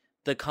like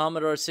the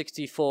Commodore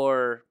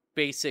 64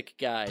 basic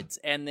guides,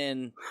 and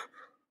then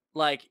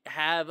like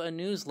have a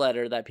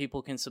newsletter that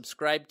people can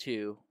subscribe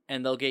to,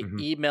 and they'll get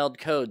emailed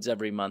codes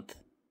every month.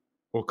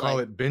 We'll call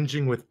it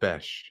Binging with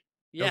Besh.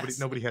 Yes.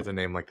 Nobody has a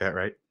name like that,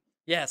 right?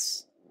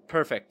 Yes.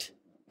 Perfect.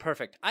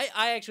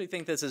 I actually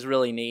think this is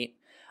really neat.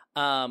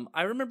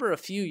 I remember a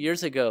few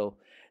years ago,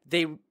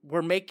 they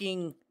were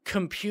making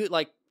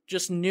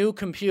just new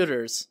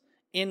computers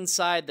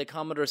inside the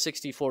Commodore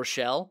 64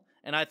 shell,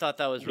 and I thought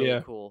that was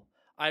really cool.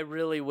 I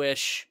really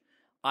wish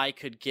I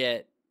could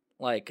get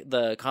like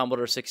the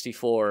Commodore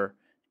 64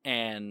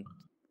 and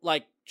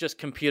like just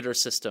computer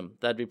system.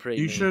 That'd be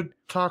pretty neat. Should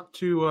talk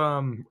to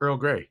Earl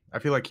Grey. I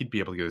feel like he'd be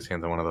able to get his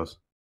hands on one of those.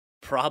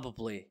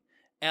 Probably.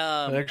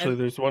 Actually,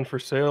 there's one for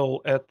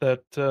sale at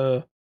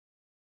that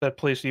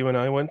place you and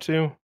I went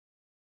to.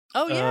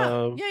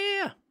 Oh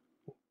yeah,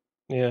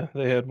 yeah.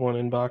 They had one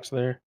in box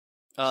there.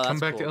 Oh, come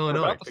back cool. to Illinois.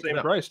 About the same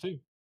price too.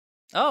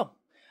 Oh,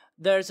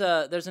 there's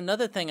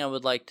another thing I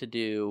would like to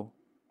do.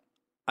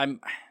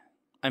 I'm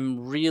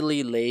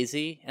really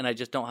lazy and I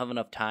just don't have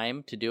enough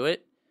time to do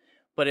it.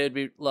 But it would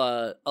be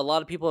a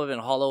lot of people have been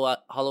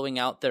hollowing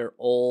out their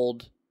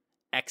old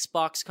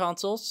Xbox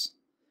consoles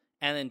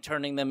and then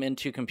turning them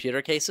into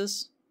computer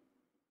cases.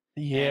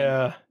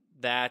 Yeah, and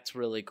that's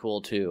really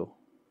cool too.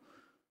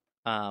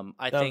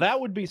 I think that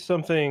would be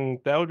something.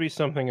 That would be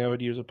something I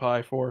would use a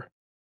Pi for.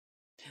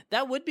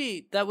 That would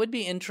be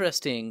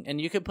interesting, and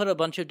you could put a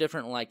bunch of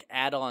different like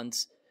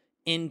add-ons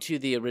into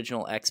the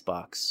original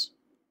Xbox.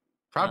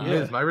 Problem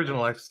is, my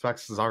original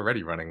Xbox is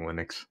already running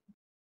Linux.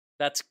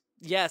 But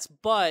let's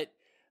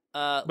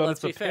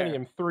be fair.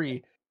 Pentium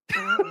 3.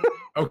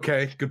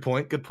 Okay, good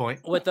point.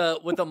 With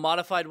a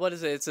modified, what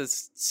is it? It's a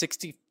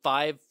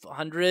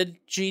 6500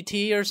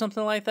 GT or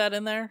something like that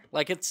in there.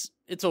 Like it's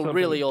a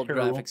really old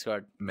graphics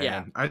card. Man,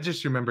 yeah. I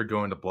just remember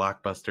going to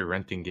Blockbuster,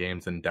 renting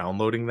games, and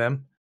downloading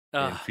them,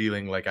 and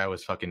feeling like I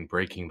was fucking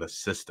breaking the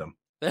system.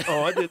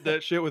 Oh, I did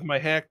that shit with my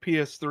hack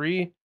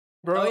PS3,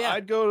 bro. Oh, yeah.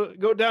 I'd go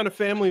down to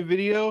Family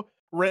Video,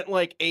 rent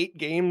like 8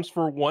 games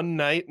for one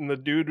night, and the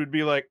dude would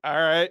be like, "All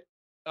right,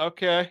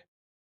 okay.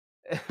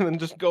 And then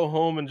just go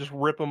home and just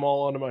rip them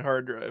all onto my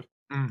hard drive.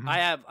 Mhm.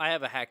 I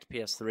have a hacked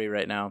PS3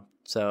 right now,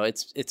 so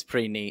it's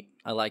pretty neat.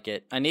 I like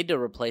it. I need to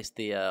replace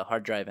the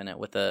hard drive in it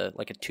with a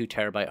 2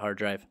 terabyte hard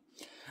drive.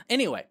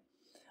 Anyway,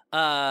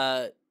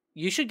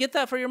 you should get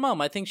that for your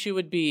mom. I think she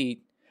would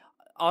be,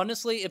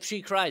 honestly, if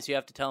she cries, you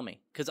have to tell me,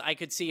 because I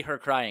could see her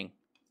crying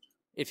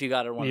if you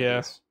got her one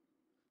of these.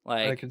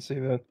 I can see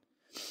that.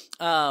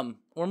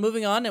 We're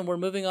moving on, and we're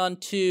moving on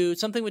to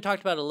something we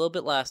talked about a little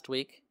bit last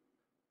week,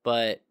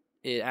 but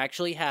it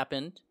actually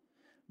happened.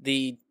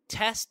 The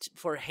test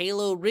for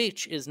Halo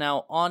Reach is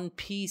now on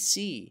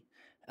PC.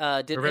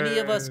 Did any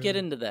of us get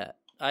into that?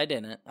 I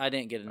didn't. I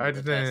didn't get into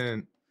the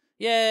test.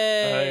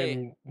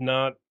 Yay!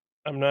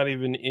 I'm not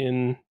even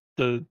in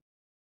the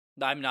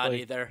I'm not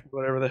either.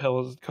 whatever the hell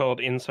is it called,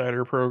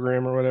 insider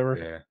program or whatever.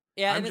 Yeah.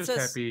 Yeah, I'm and it just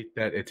says happy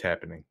that it's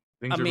happening.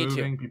 Things are me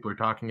moving. too. People are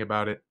talking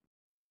about it.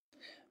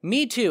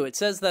 Me too. It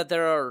says that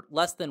there are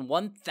less than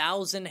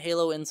 1,000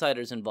 Halo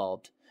insiders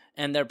involved,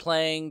 and they're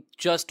playing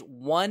just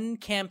one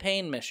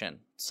campaign mission.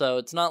 So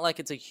it's not like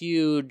it's a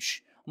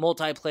huge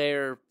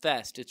multiplayer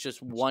fest. It's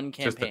just one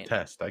campaign. Just a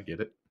test. I get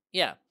it.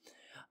 Yeah.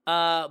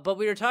 But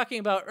we were talking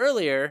about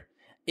earlier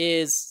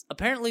is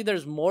apparently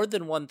there's more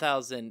than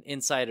 1,000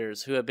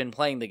 insiders who have been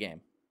playing the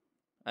game.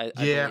 I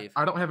believe.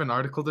 I don't have an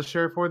article to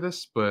share for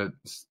this, but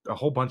a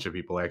whole bunch of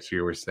people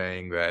actually were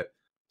saying that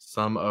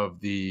some of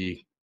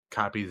the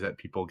copies that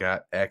people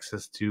got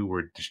access to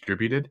were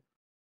distributed,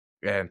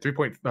 and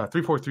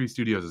 343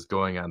 Studios is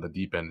going on the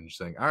deep end and just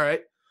saying, all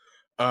right,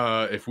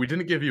 if we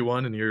didn't give you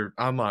one and you're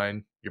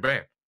online, you're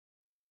banned.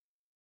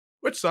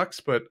 Which sucks,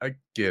 but I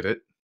get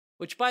it.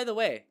 Which, by the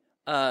way,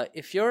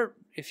 if you're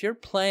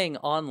playing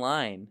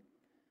online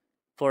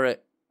for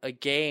a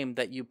game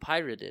that you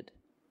pirated,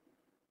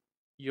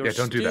 you're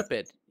don't do that.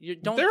 stupid. You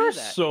don't There do are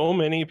that. so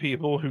many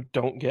people who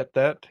don't get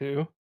that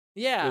too.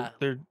 Yeah.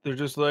 They're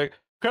just like,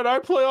 can I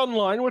play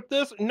online with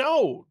this?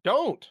 No,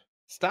 don't.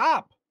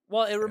 Stop.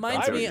 Well, it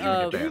reminds Why me would you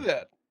of do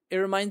that? It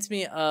reminds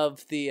me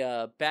of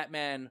the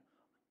Batman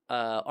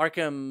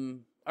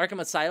Arkham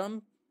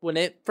Asylum when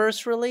it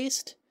first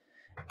released,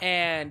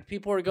 and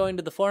people were going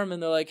to the forum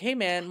and they're like, "Hey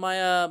man,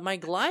 my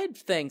glide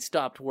thing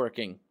stopped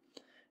working,"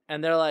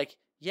 and they're like,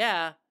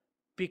 "Yeah,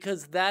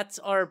 because that's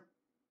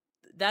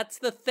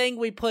the thing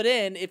we put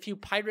in if you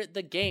pirate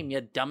the game,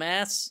 you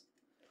dumbass."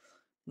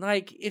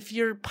 Like, if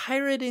you're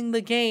pirating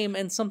the game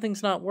and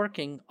something's not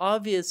working,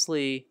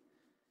 obviously,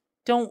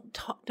 don't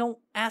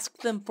ask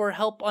them for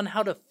help on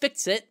how to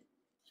fix it.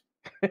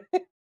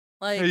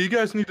 Like, Hey, you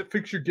guys need to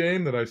fix your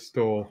game that I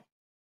stole.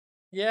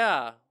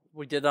 yeah,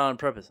 we did that on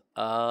purpose.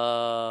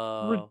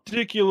 Oh.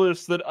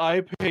 Ridiculous that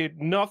I paid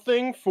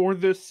nothing for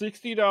this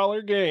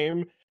 $60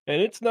 game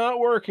and it's not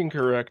working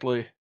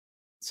correctly.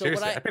 So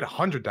Seriously, what I paid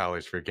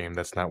 $100 for a game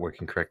that's not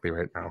working correctly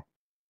right now.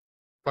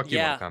 Fuck you,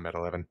 Yeah. Mortal Kombat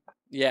 11.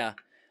 Yeah.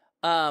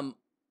 I'm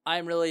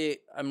really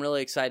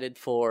excited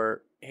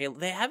for Halo.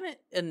 They haven't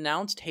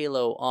announced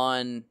Halo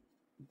on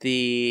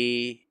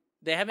they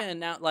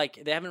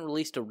haven't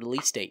released a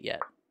release date yet.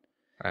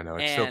 I know,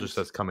 it still And- just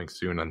says coming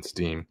soon on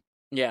Steam.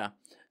 Yeah.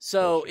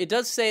 So Bullshit. it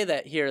does say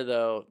that here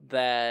though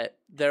that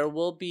there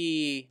will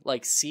be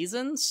like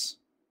seasons,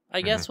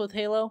 I guess, with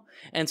Halo,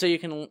 and so you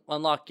can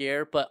unlock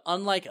gear, but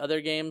unlike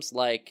other games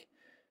like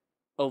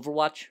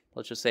Overwatch,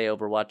 let's just say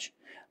Overwatch,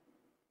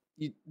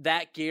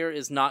 that gear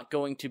is not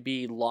going to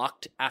be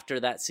locked after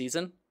that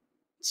season.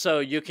 So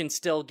you can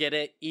still get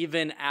it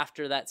even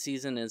after that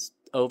season is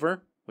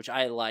over, which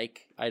I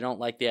like. I don't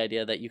like the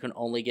idea that you can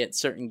only get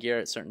certain gear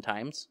at certain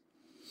times.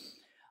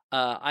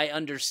 I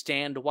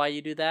understand why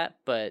you do that,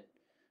 but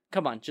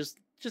come on, just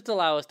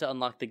allow us to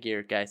unlock the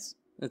gear, guys.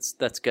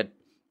 That's good.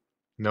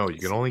 No, you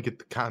can only get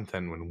the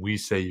content when we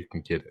say you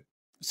can get it.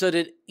 So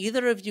did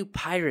either of you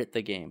pirate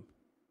the game?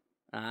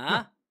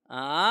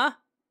 Aroa?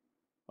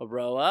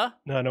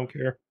 No, I don't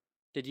care.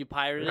 Did you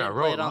pirate Yeah, it and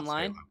Roll play it loves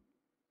online?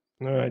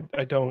 Halo. No,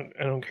 I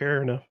don't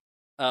care enough.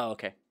 Oh,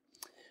 okay.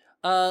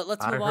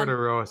 Let's I move heard on.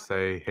 Aroa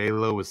say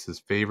Halo was his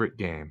favorite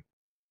game.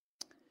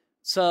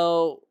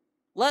 So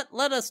let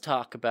us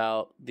talk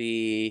about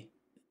the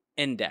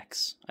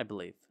index, I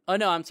believe. Oh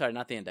no, I'm sorry,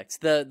 not the index.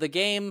 The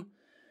game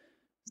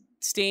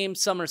Steam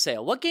Summer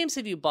Sale. What games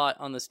have you bought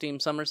on the Steam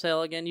Summer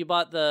Sale again? You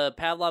bought the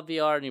Pavlov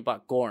VR and you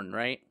bought Gorn,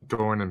 right?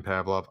 Gorn and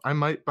Pavlov. I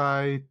might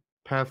buy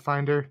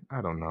Pathfinder.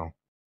 I don't know.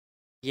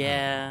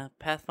 Yeah,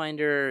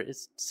 Pathfinder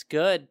is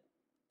good.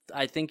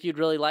 I think you'd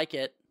really like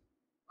it.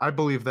 I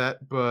believe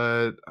that,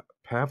 but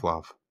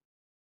Pavlov.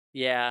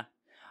 Yeah.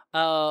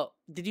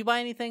 Did you buy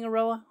anything,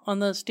 Aroa, on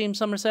the Steam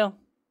Summer Sale?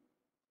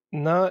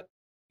 Not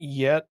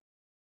yet.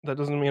 That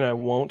doesn't mean I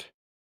won't,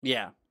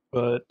 Yeah.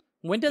 but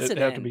When does it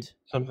have end? to be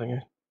something.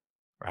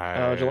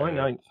 July July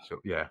 9th. So,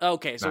 yeah.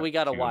 Okay, so not we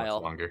got a too much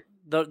while. longer.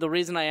 The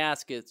reason I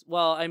ask is,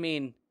 well, I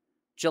mean,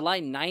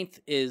 July 9th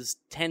is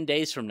 10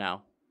 days from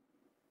now.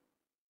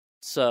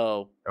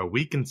 So A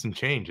week and some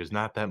change is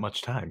not that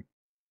much time.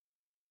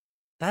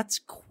 that's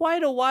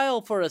quite a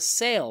while for a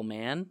sale,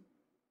 man.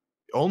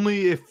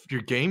 Only if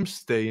your games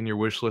stay in your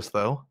wish list,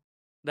 though.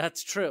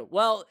 That's true.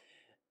 Well,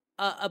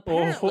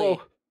 apparently,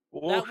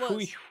 Whoa,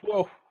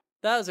 whoa.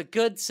 That was a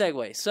good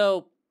segue.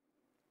 So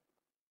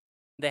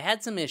they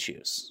had some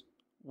issues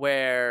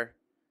where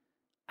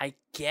I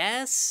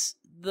guess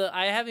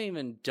I haven't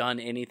even done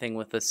anything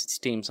with the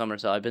Steam Summer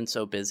Sale. I've been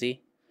so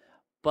busy.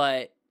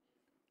 But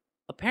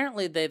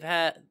apparently they've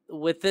had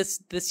with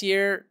this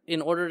year,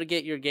 in order to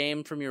get your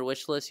game from your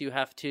wish list, you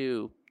have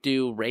to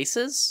do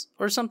races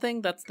or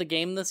something. That's the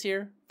game this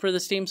year for the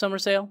Steam Summer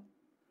Sale.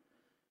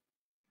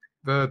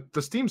 The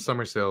Steam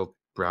Summer Sale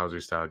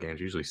browser style games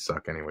usually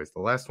suck anyways.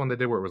 The last one they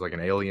did where it was like an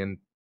alien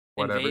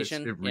whatever,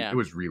 Invasion, it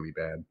was really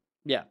bad.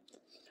 Yeah.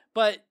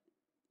 But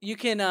you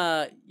can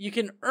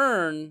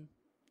earn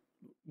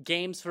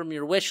games from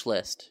your wish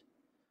list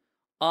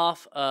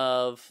off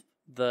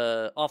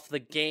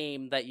the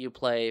game that you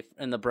play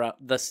in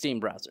the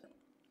Steam browser.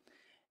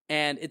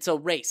 And it's a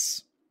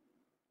race.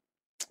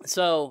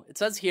 So, it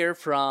says here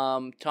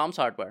from Tom's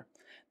Hardware,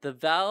 the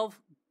Valve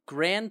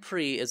Grand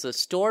Prix is a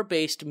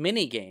store-based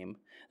mini-game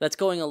that's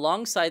going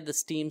alongside the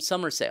Steam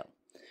Summer Sale,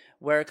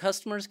 where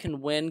customers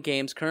can win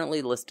games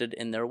currently listed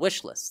in their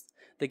wish list.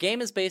 The game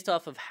is based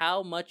off of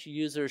how much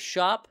users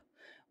shop,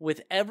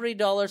 with every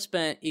dollar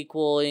spent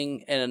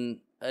equaling an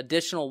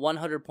additional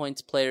 100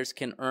 points players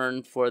can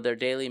earn for their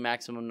daily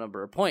maximum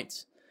number of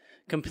points.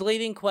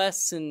 Completing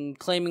quests and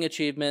claiming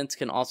achievements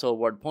can also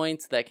award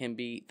points that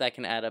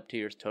can add up to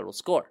your total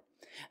score.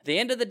 At the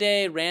end of the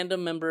day,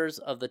 random members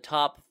of the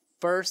top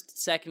first,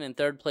 second, and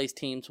third place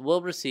teams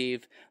will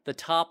receive the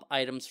top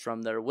items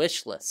from their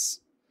wish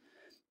lists.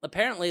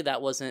 Apparently,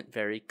 that wasn't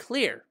very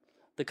clear.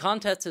 The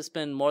contest has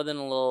been more than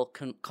a little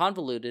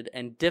convoluted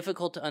and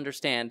difficult to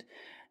understand,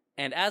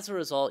 and as a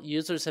result,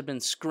 users have been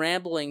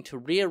scrambling to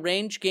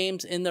rearrange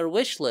games in their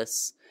wish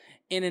lists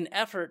in an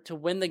effort to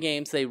win the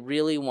games they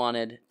really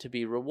wanted to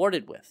be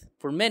rewarded with.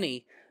 For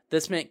many,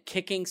 this meant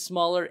kicking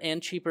smaller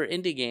and cheaper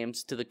indie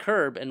games to the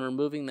curb and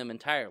removing them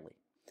entirely.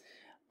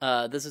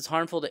 This is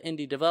harmful to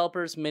indie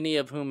developers, many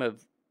of whom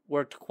have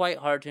worked quite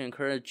hard to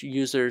encourage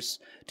users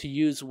to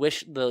use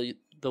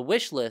the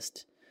wish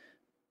list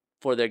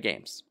for their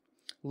games,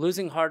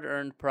 losing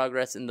hard-earned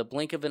progress in the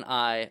blink of an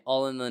eye,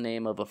 all in the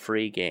name of a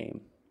free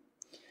game.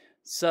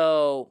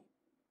 So,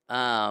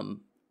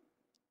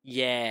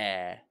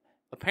 yeah,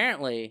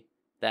 apparently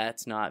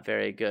that's not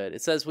very good.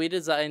 It says we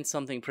designed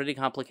something pretty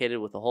complicated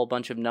with a whole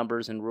bunch of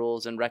numbers and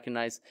rules and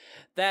recognize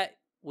that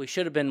we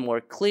should have been more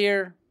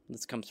clear.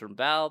 This comes from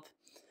Valve.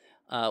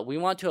 We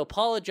want to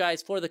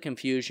apologize for the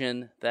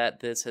confusion that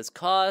this has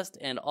caused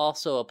and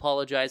also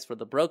apologize for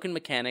the broken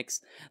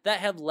mechanics that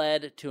have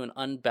led to an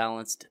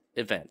unbalanced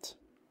event.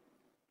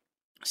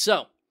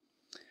 So,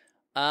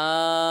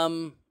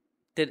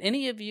 did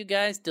any of you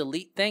guys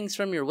delete things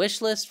from your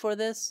wish list for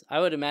this? I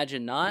would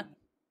imagine not.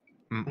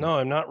 No,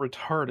 I'm not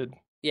retarded.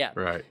 Yeah.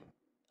 Right.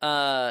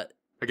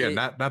 Again,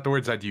 not the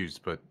words I'd use,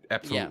 but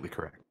absolutely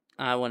correct.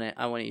 I want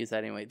to use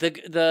that anyway.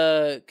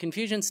 The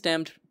confusion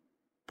stemmed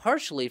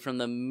partially from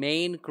the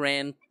main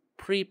Grand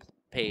Prix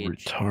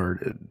page.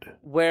 Retarded.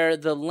 Where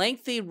the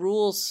lengthy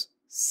rules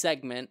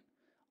segment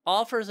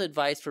offers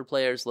advice for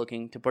players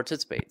looking to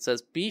participate. It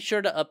says, be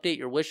sure to update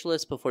your wish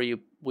list before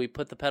we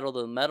put the pedal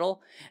to the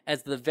metal,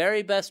 as the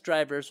very best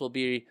drivers will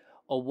be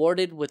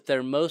awarded with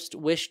their most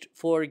wished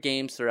for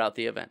games throughout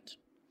the event.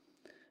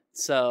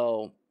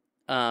 So,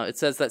 it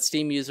says that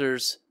Steam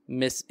users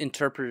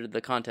misinterpreted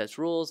the contest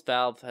rules.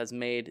 Valve has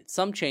made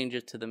some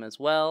changes to them as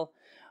well.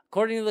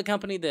 According to the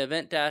company, the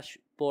event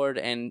dashboard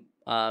and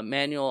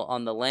manual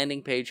on the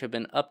landing page have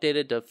been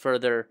updated to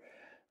further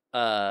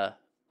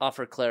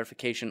offer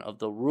clarification of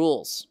the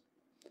rules.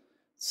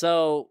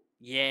 So,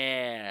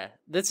 yeah,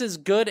 this is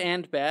good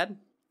and bad.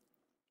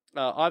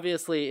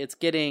 Obviously, it's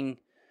getting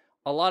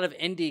a lot of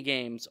indie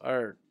games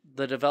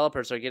the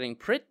developers are getting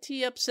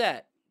pretty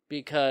upset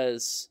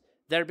because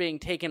they're being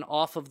taken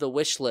off of the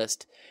wish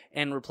list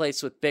and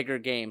replaced with bigger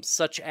games,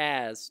 such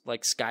as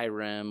like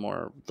Skyrim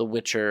or The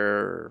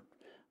Witcher.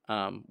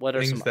 What are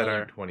things some that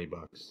other... aren't $20?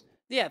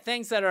 Yeah,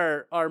 things that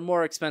are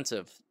more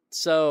expensive.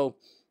 So,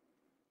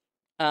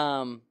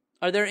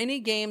 are there any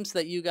games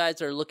that you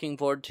guys are looking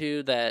forward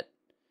to that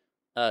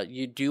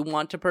you do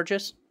want to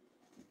purchase?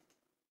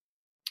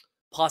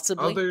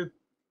 Possibly.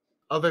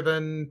 Other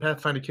than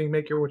Pathfinder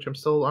Kingmaker, which I'm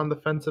still on the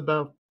fence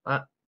about,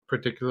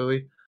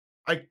 particularly.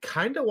 I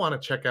kind of want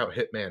to check out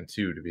Hitman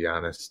 2, to be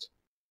honest.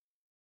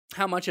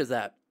 How much is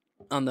that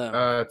on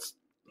the? It's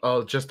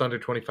just under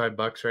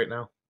 $25 right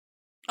now.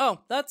 Oh,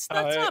 that's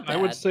not bad. I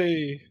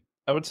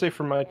would say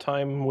for my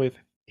time with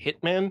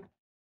Hitman,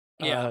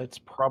 it's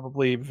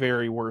probably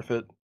very worth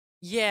it.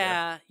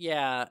 Yeah.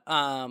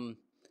 And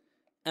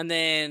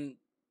then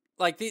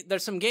like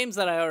there's some games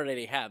that I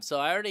already have. So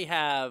I already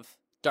have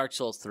Dark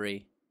Souls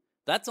 3.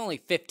 That's only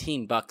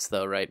 $15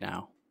 though right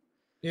now.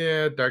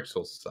 Yeah, Dark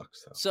Souls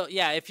sucks though. So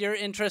yeah, if you're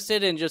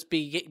interested in just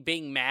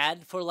being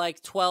mad for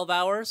like 12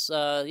 hours,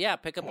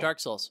 pick up Dark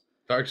Souls.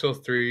 Dark Souls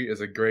 3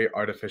 is a great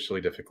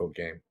artificially difficult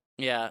game.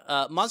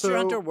 Yeah, Monster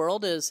Hunter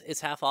World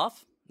is half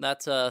off.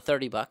 That's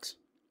 $30.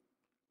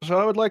 So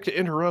I would like to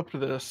interrupt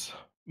this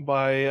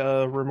by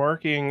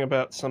remarking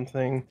about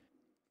something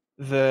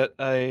that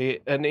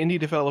an indie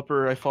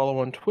developer I follow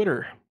on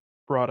Twitter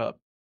brought up,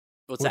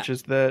 What's which that?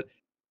 is that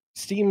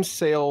Steam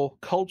sale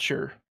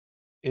culture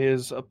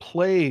is a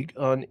plague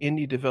on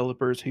indie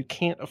developers who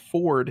can't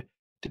afford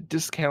to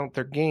discount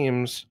their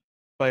games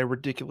by a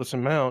ridiculous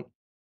amount.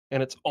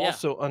 And it's Yeah.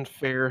 also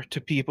unfair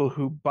to people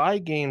who buy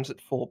games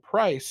at full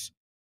price,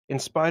 in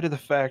spite of the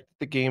fact that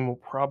the game will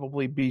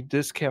probably be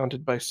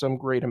discounted by some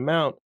great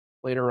amount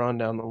later on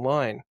down the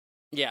line.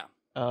 Yeah.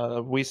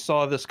 We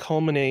saw this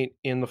culminate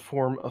in the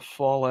form of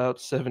Fallout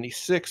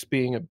 76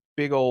 being a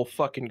big old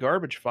fucking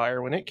garbage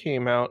fire when it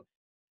came out.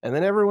 And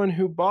then everyone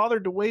who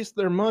bothered to waste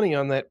their money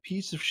on that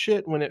piece of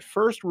shit when it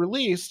first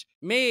released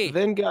Me.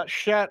 then got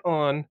shat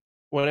on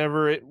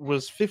whenever it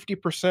was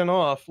 50%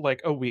 off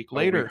like a week A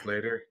later. week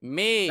later.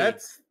 Me.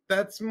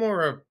 That's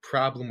more a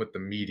problem with the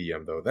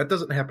medium, though. That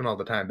doesn't happen all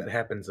the time. That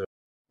happens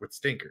with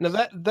stinkers.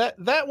 Now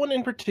that one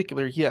in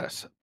particular,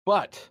 yes.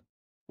 But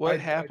what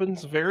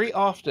happens very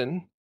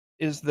often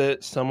is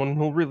that someone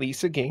will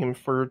release a game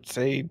for,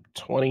 say,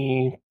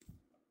 $20,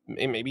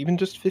 maybe even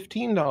just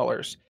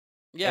 $15.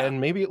 Yeah.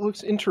 And maybe it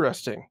looks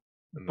interesting.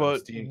 And then But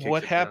Steam kicks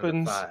what it down to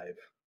happens? 5.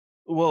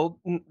 Well,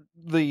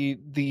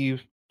 the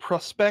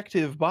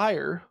prospective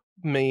buyer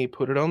may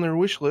put it on their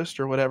wish list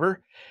or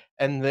whatever,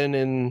 and then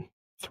in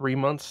 3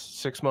 months,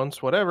 6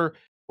 months, whatever,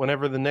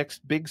 whenever the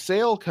next big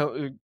sale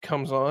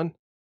comes on,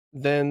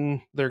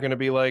 then they're going to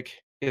be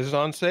like, "Is it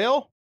on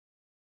sale?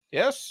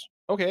 Yes.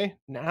 Okay,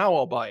 now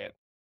I'll buy it."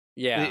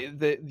 Yeah.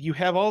 You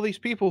have all these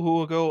people who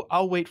will go,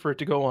 "I'll wait for it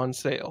to go on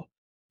sale,"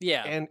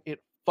 Yeah. and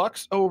it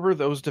fucks over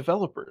those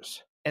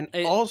developers. And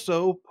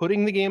also,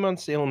 putting the game on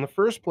sale in the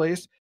first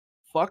place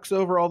fucks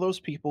over all those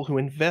people who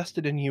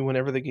invested in you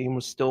whenever the game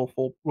was still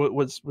full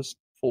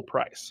full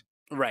price.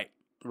 Right.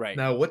 Right.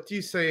 Now, what do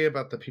you say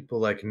about the people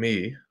like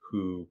me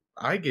who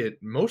I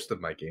get most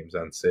of my games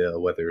on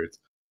sale, whether it's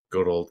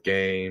Good Old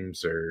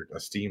Games or a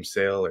Steam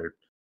sale or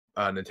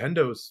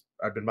Nintendo's?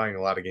 I've been buying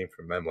a lot of games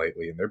from them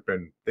lately, and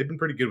they've been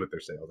pretty good with their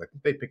sales. I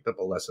think they picked up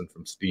a lesson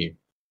from Steam.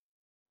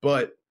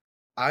 But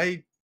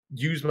I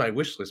use my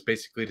wish list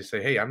basically to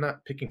say, hey, I'm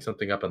not picking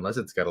something up unless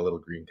it's got a little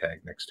green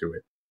tag next to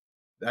it.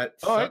 That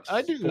sucks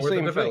I do the for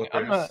same thing.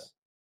 I'm not. developers,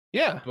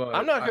 Yeah, but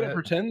I'm not going to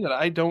pretend that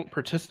I don't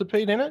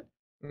participate in it.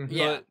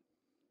 Yeah. But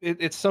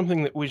it's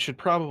something that we should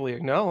probably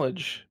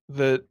acknowledge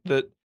that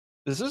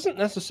this isn't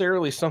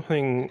necessarily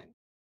something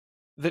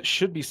that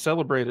should be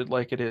celebrated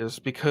like it is,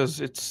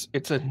 because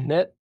it's a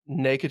net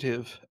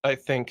negative, I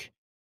think,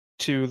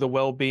 to the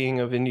well-being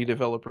of indie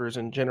developers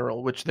in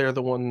general, which they're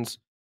the ones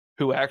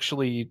who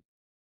actually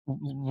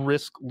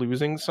risk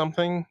losing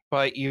something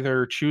by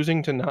either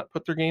choosing to not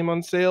put their game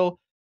on sale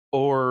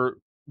or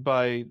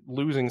by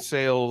losing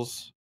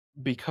sales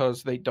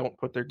because they don't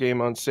put their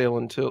game on sale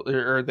until,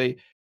 or they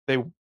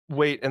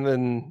wait, and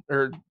then,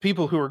 or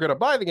people who are going to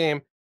buy the game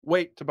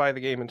wait to buy the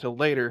game until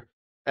later,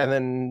 and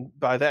then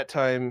by that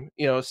time,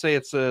 say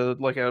it's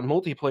like a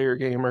multiplayer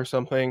game or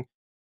something,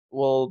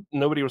 well,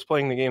 nobody was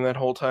playing the game that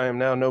whole time.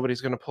 Now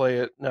nobody's going to play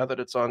it now that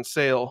it's on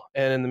sale,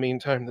 and in the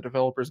meantime the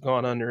developer's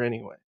gone under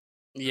anyway.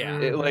 Yeah.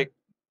 Like,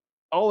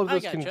 all of I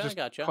this can just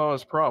gotcha.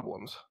 cause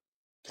problems.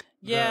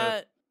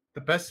 Yeah.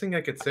 The best thing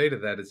I could say to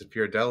that is if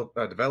you're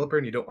a developer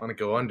and you don't want to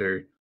go under,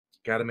 you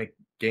got to make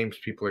games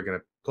people are going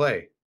to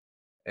play.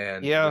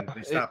 And when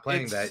they stop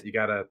playing that, you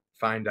got to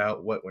find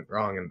out what went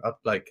wrong and up.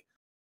 Like,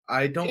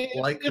 I don't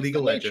like League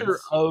of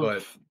Legends,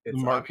 but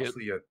it's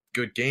obviously a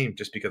good game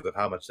just because of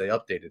how much they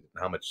updated it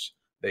and how much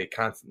they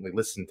constantly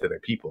listen to their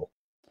people.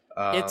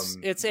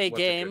 It's a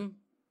game.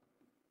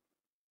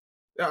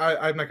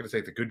 I'm not going to say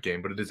it's a good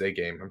game, but it is a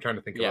game. I'm trying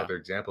to think of other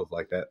examples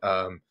like that.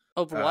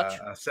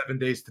 Overwatch. 7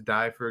 Days to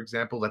Die, for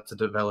example. That's a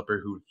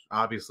developer who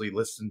obviously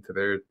listened to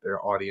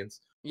their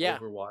audience. Yeah.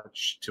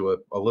 Overwatch to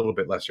a little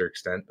bit lesser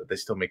extent, but they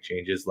still make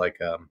changes. Like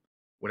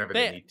whenever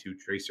they need to.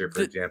 Tracer,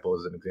 for example,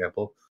 is an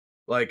example.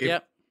 Like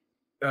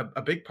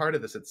a big part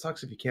of this. It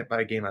sucks if you can't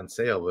buy a game on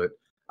sale, but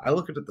I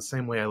look at it the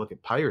same way I look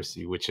at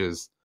piracy, which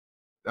is,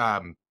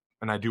 and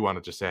I do want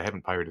to just say I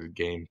haven't pirated a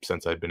game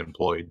since I've been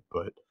employed,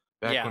 but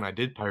back when I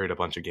did pirate a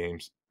bunch of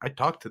games, I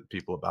talked to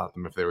people about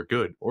them if they were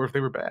good or if they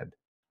were bad.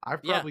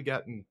 I've probably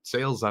gotten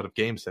sales out of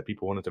games that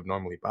people wouldn't have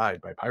normally buy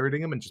by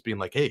pirating them and just being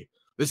like, hey,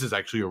 this is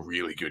actually a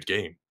really good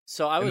game.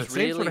 So the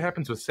same sort of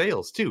happens with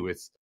sales too.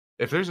 It's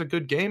if there's a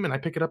good game and I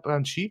pick it up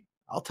on cheap,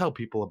 I'll tell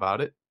people about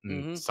it.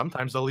 And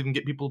sometimes I'll even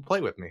get people to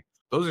play with me.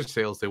 Those are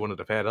sales they wouldn't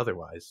have had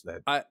otherwise.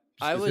 That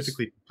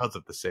specifically because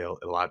of the sale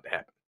allowed to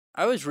happen.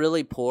 I was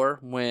really poor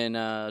when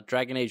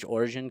Dragon Age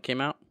Origin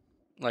came out.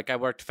 Like, I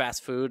worked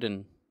fast food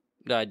and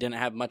I didn't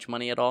have much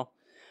money at all.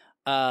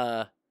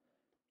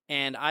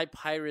 And I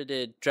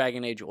pirated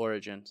Dragon Age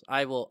Origins.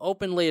 I will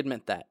openly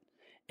admit that.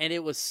 And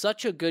it was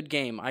such a good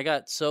game. I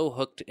got so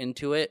hooked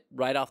into it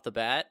right off the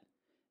bat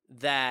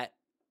that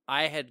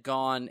I had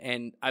gone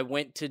and I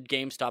went to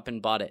GameStop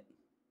and bought it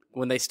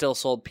when they still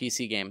sold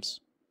PC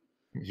games.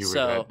 You were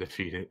that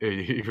defeated.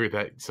 You were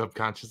that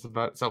self-conscious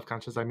about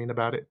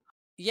it.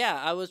 Yeah,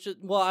 I was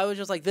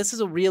just like, this is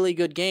a really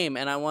good game,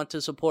 and I want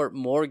to support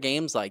more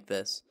games like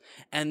this.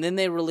 And then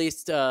they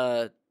released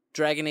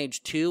Dragon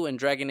Age 2 and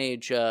Dragon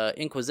Age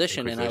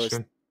Inquisition, and I was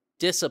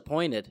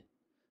disappointed.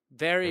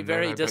 Very,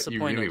 very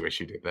disappointed. You really wish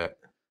you did that.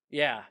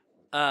 Yeah.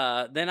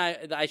 Then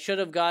I should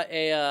have got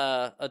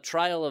a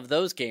trial of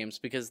those games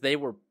because they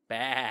were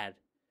bad.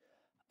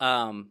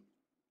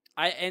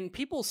 And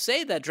people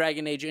say that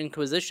Dragon Age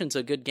Inquisition's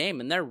a good game,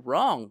 and they're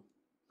wrong.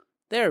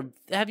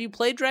 Have you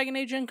played Dragon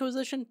Age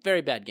Inquisition?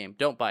 Very bad game.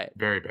 Don't buy it.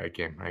 Very bad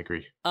game. I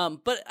agree.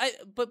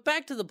 But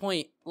back to the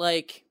point,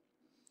 like,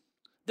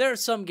 there are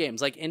some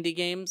games, like indie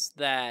games,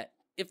 that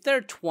if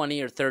they're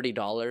 $20 or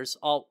 $30,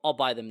 I'll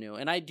buy them new.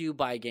 And I do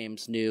buy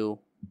games new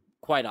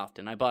quite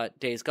often. I bought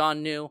Days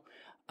Gone new.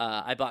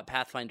 I bought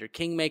Pathfinder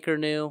Kingmaker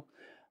new.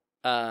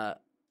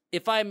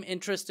 If I'm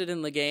interested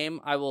in the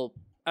game, I will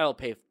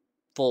pay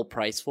full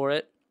price for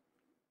it.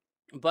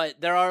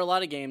 But there are a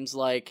lot of games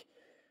like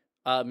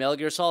Metal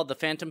Gear Solid: The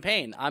Phantom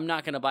Pain. I'm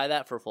not going to buy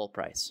that for full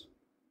price.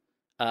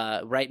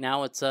 Right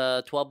now it's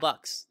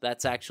 $12.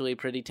 That's actually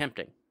pretty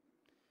tempting.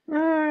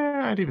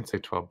 I'd even say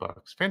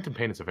 $12. Phantom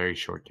Pain is a very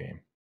short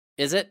game.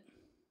 Is it?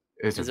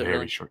 It's a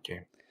very short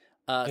game.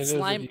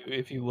 Slime.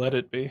 If you let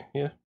it be,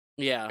 yeah.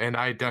 Yeah. And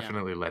I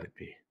definitely let it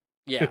be.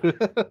 Yeah.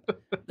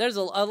 There's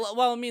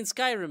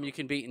Skyrim you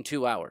can beat in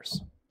 2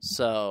 hours.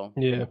 So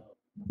yeah.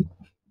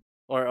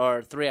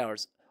 Or 3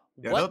 hours.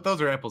 Yeah,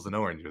 those are apples and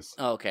oranges.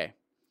 Oh, okay.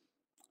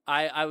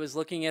 I was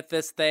looking at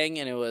this thing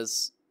and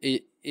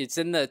it's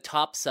in the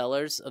top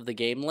sellers of the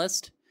game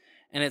list,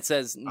 and it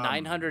says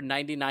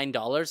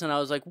 $999, and I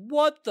was like,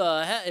 what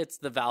the heck? It's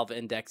the Valve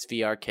Index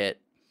VR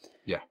kit.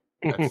 Yeah,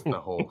 that's the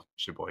whole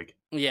sheboyg.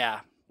 Yeah.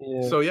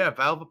 So yeah,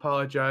 Valve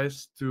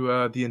apologized to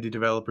the indie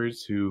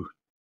developers who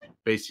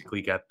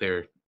basically got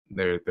their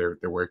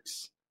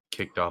works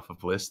kicked off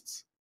of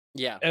lists.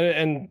 Yeah.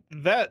 And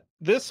that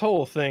this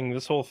whole thing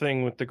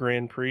with the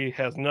Grand Prix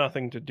has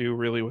nothing to do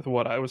really with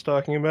what I was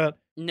talking about.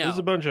 No. There's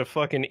a bunch of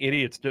fucking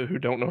idiots who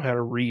don't know how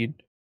to read.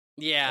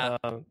 Yeah.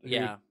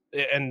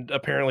 And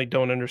apparently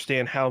don't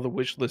understand how the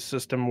wish list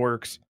system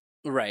works.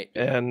 Right.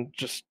 And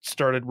just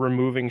started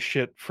removing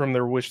shit from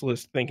their wish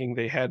list thinking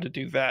they had to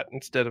do that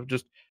instead of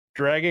just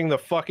dragging the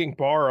fucking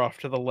bar off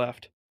to the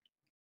left.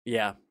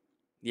 Yeah.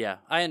 Yeah.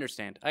 I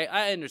understand.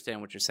 I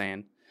understand what you're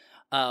saying.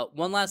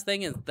 One last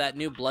thing is that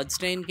new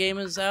Bloodstained game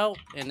is out,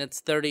 and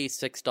it's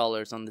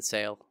 $36 on the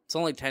sale. It's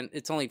only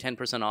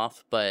 10%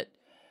 off, but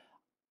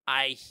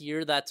I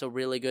hear that's a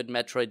really good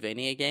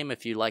Metroidvania game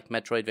if you like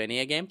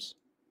Metroidvania games.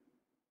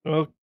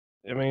 Well,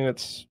 I mean,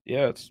 it's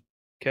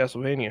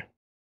Castlevania.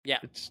 Yeah.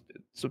 It's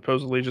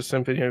supposedly just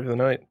Symphony of the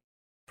Night.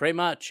 Pretty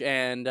much,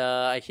 and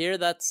I hear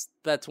that's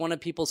one of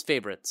people's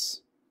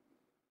favorites.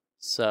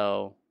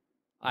 So,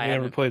 I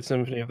never played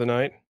Symphony of the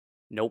Night.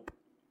 Nope,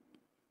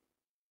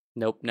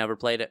 never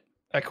played it.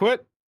 I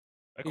quit.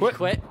 You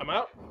quit? I'm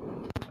out.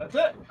 That's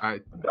it.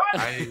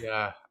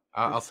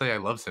 I'll say I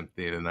love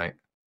Symphony of the Night.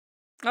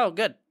 Oh,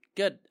 good.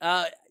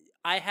 I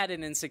had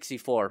an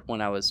N64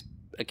 when I was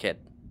a kid,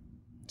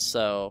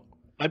 so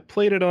I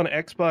played it on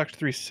Xbox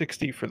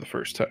 360 for the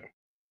first time.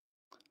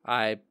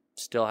 I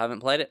still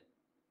haven't played it.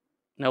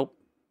 Nope,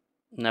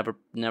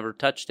 never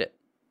touched it.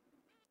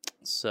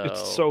 So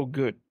it's so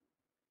good.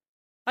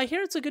 I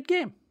hear it's a good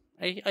game.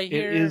 I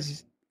hear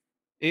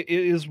it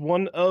is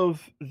one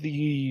of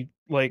the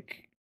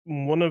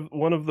one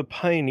of the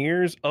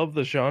pioneers of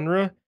the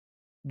genre,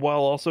 while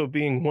also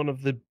being one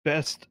of the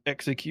best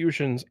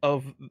executions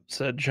of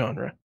said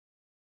genre.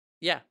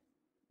 Yeah.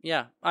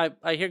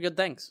 I hear good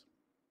things.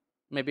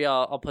 Maybe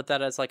I'll put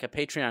that as like a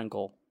Patreon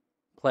goal.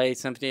 Play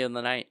Symphony of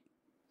the Night.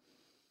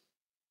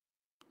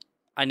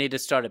 I need to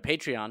start a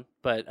Patreon,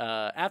 but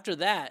after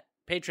that,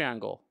 Patreon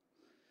goal.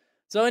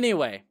 So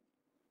anyway,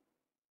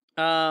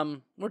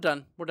 we're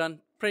done.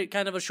 Pretty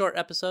kind of a short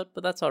episode,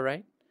 but that's all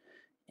right.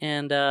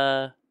 And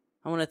I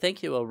want to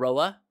thank you,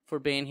 Aroa, for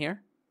being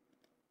here.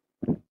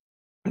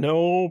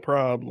 No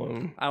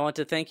problem. I want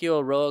to thank you,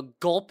 Aroa,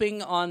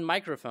 gulping on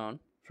microphone,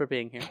 for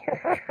being here.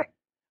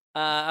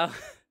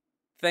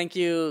 Thank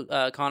you,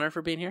 Connor,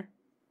 for being here.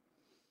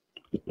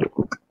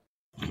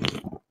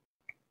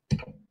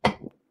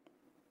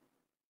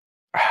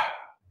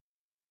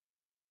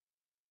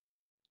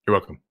 You're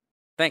welcome.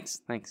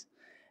 Thanks.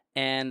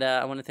 And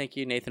I want to thank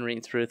you, Nathan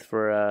Reetinberry,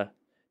 for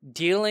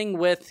dealing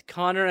with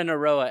Connor and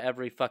Aroa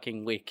every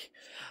fucking week.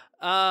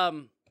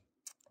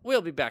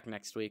 We'll be back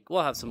next week.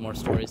 We'll have some more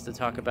stories to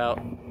talk about.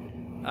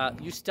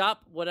 You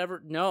stop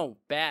whatever. No,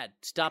 bad.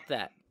 Stop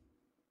that.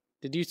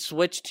 Did you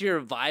switch to your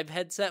Vive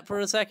headset for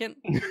a second?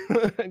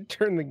 I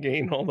turned the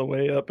gain all the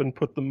way up and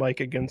put the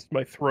mic against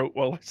my throat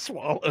while I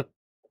swallowed.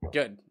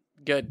 Good.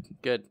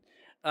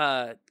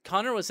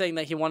 Connor was saying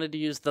that he wanted to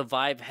use the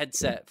Vive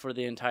headset for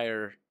the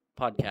entire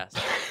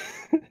podcast.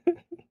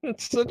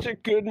 It's such a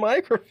good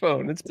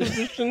microphone. It's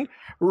positioned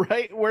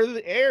right where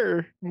the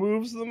air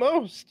moves the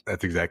most.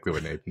 That's exactly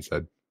what Nathan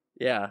said.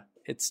 Yeah,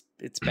 it's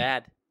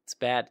bad. It's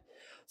bad.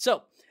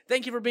 So,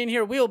 thank you for being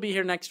here. We'll be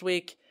here next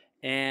week,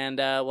 and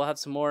we'll have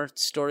some more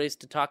stories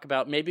to talk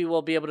about. Maybe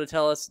we'll be able to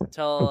tell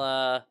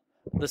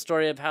the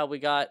story of how we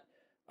got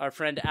our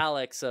friend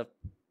Alex a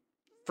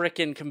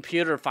frickin'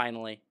 computer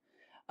finally.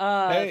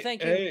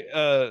 Thank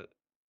you.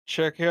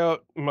 Check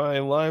out my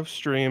live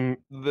stream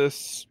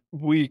this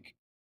week.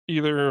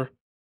 Either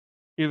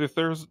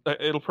Thursday.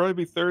 It'll probably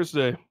be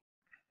Thursday,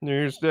 New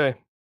Year's Day.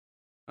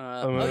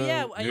 I'm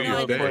gonna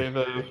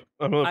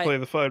play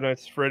the Five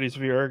Nights at Freddy's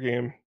VR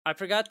game. I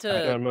forgot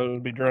to. I'm gonna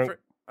be drunk.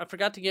 I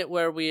forgot to get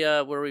where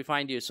we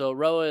find you. So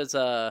Roa is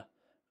At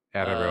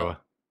a Roa.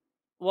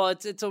 Well,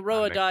 it's a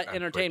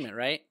Roa.entertainment,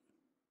 right?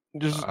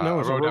 Just it's a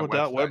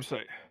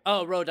Roa.website.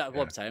 Oh,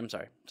 Roa.website. I'm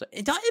sorry. So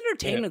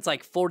entertainment's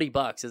like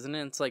 $40, isn't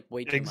it? It's like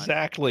way too much.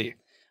 Exactly.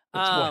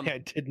 That's why I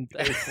didn't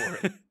pay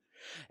for it.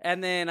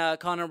 And then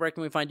Connor, where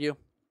can we find you?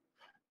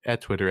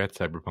 At Twitter at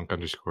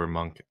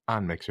cyberpunk_monk,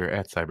 on Mixer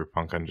at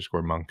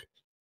cyberpunk_monk.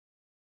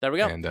 There we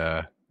go. And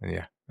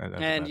yeah.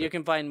 And you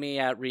can find me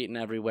at Reetin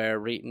everywhere.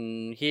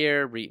 Reetin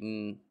here,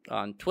 Reetin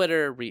on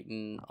Twitter,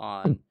 Reetin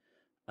on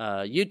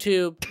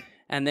YouTube.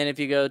 And then if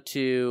you go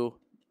to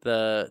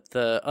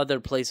the other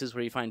places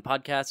where you find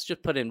podcasts,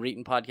 just put in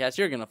Reetin Podcast.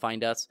 You're going to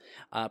find us.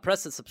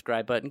 Press the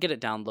subscribe button, get it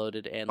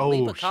downloaded, and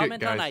leave a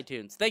comment on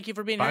iTunes. Thank you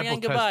for being here,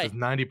 and goodbye. Bible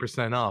test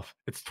is 90% off.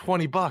 It's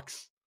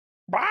 $20.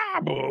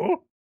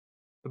 Bible?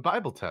 The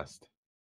Bible test.